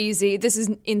super easy. This is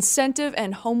incentive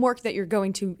and homework that you're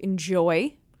going to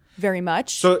enjoy very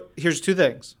much. So here's two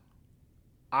things.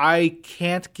 I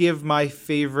can't give my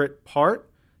favorite part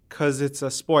because it's a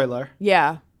spoiler.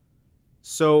 yeah.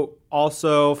 So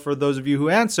also for those of you who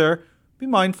answer, be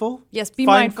mindful. Yes, be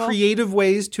Find mindful. creative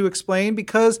ways to explain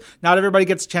because not everybody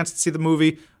gets a chance to see the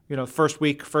movie, first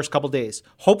week, first couple days.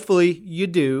 Hopefully you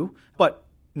do, but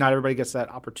not everybody gets that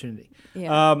opportunity.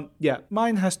 Yeah.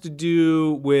 Mine has to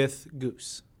do with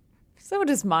Goose. So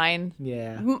does mine.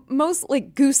 Yeah. Most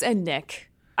like Goose and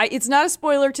Nick. It's not a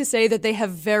spoiler to say that they have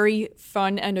very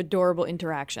fun and adorable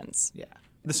interactions. Yeah.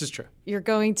 This is true. You're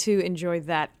going to enjoy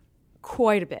that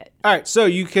quite a bit. All right, so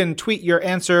you can tweet your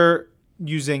answer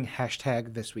using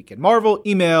hashtag This Week in Marvel.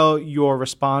 Email your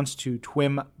response to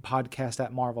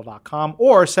twimpodcast@marvel.com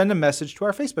or send a message to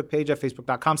our Facebook page at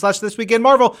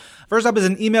facebook.com/thisweekinmarvel. First up is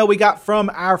an email we got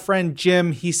from our friend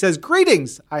Jim. He says,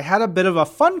 "Greetings. I had a bit of a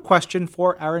fun question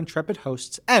for our intrepid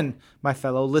hosts and my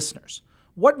fellow listeners.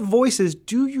 What voices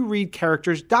do you read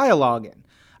characters' dialogue in?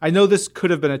 I know this could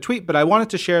have been a tweet, but I wanted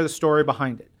to share the story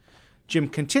behind it." Jim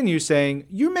continues saying,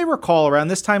 "You may recall around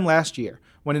this time last year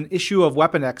when an issue of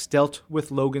Weapon X dealt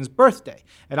with Logan's birthday,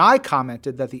 and I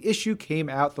commented that the issue came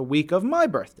out the week of my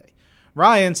birthday.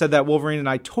 Ryan said that Wolverine and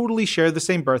I totally shared the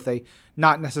same birthday,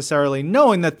 not necessarily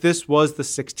knowing that this was the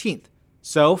 16th.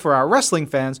 So, for our wrestling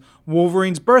fans,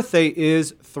 Wolverine's birthday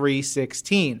is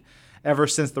 3/16. Ever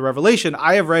since the revelation,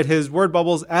 I have read his word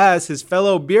bubbles as his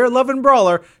fellow beer-loving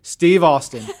brawler, Steve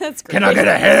Austin. That's great. Can I get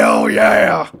a hell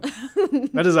yeah?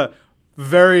 That is a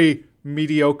very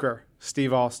mediocre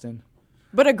Steve Austin.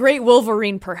 But a great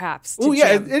Wolverine, perhaps. Oh,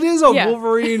 yeah, Jim. it is a Yeah.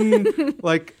 Wolverine,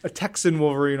 like a Texan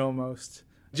Wolverine almost.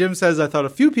 Jim says, "I thought a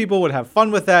few people would have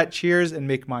fun with that. Cheers and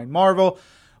make mine Marvel."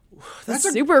 That's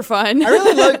super fun. I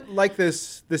really like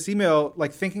this email,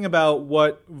 like thinking about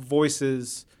what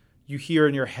voices you hear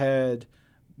in your head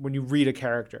when you read a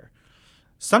character.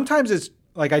 Sometimes it's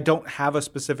like I don't have a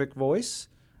specific voice.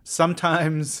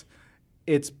 Sometimes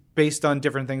it's based on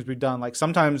different things we've done. Like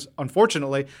sometimes,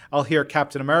 unfortunately, I'll hear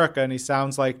Captain America and he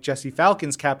sounds like Jesse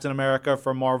Falcon's Captain America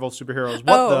from Marvel Superheroes.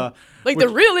 the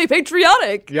really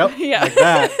patriotic. Yep, Yeah. like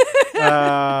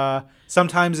that.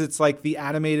 Sometimes it's like the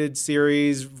animated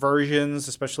series versions,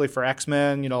 especially for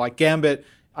X-Men. Like Gambit,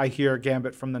 I hear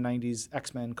Gambit from the 90s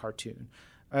X-Men cartoon.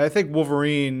 I think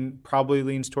Wolverine probably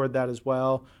leans toward that as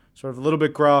well. Sort of a little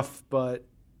bit gruff, but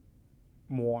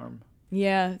warm.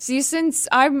 Yeah. See, since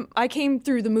I came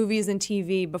through the movies and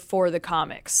TV before the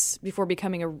comics, before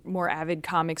becoming a more avid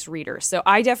comics reader. So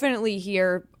I definitely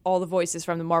hear all the voices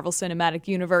from the Marvel Cinematic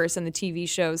Universe and the TV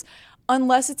shows,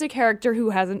 unless it's a character who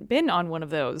hasn't been on one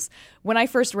of those. When I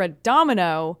first read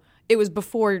Domino, it was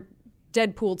before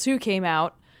Deadpool 2 came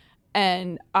out,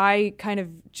 and I kind of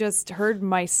just heard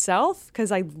myself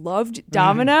because I loved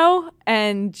Domino,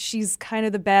 and she's kind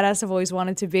of the badass I've always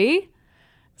wanted to be.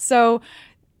 So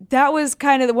that was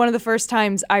kind of one of the first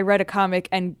times I read a comic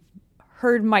and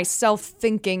heard myself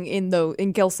thinking in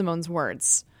Gail Simone's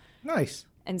words. Nice.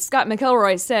 And Scott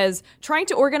McElroy says, trying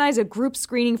to organize a group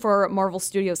screening for Marvel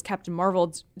Studios' Captain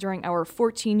Marvel during our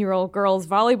 14-year-old girls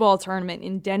volleyball tournament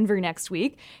in Denver next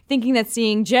week, thinking that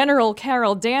seeing General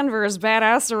Carol Danvers'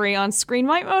 badassery on screen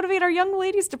might motivate our young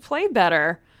ladies to play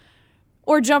better.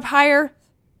 Or jump higher,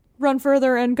 run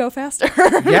further, and go faster.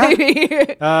 Yeah.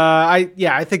 Maybe.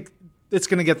 I think it's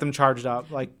going to get them charged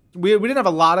up. Like we didn't have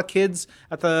a lot of kids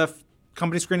at the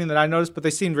company screening that I noticed, but they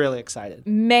seemed really excited.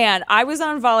 Man, I was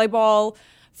on volleyball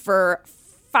for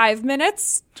 5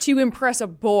 minutes to impress a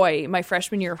boy my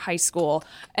freshman year of high school.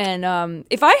 And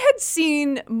if I had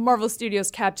seen Marvel Studios'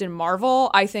 Captain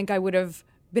Marvel, I think I would have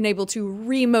been able to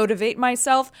remotivate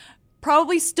myself.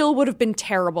 Probably still would have been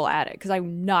terrible at it because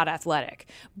I'm not athletic.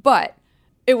 But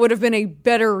it would have been a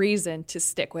better reason to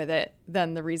stick with it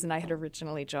than the reason I had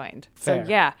originally joined. Fair. So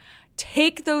yeah,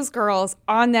 take those girls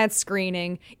on that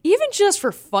screening, even just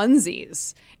for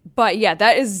funsies. But yeah,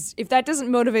 that is, if that doesn't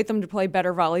motivate them to play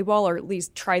better volleyball or at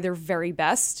least try their very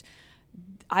best,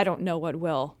 I don't know what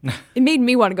will. It made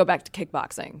me want to go back to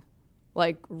kickboxing,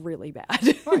 like really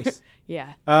bad. Nice.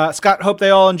 Yeah. Scott, hope they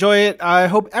all enjoy it. I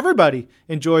hope everybody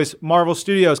enjoys Marvel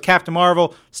Studios, Captain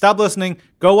Marvel. Stop listening.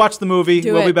 Go watch the movie.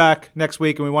 Do We'll it. be back next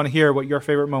week, and we want to hear what your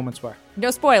favorite moments were. No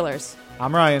spoilers.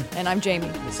 I'm Ryan. And I'm Jamie.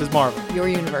 This is Marvel. Your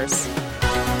universe.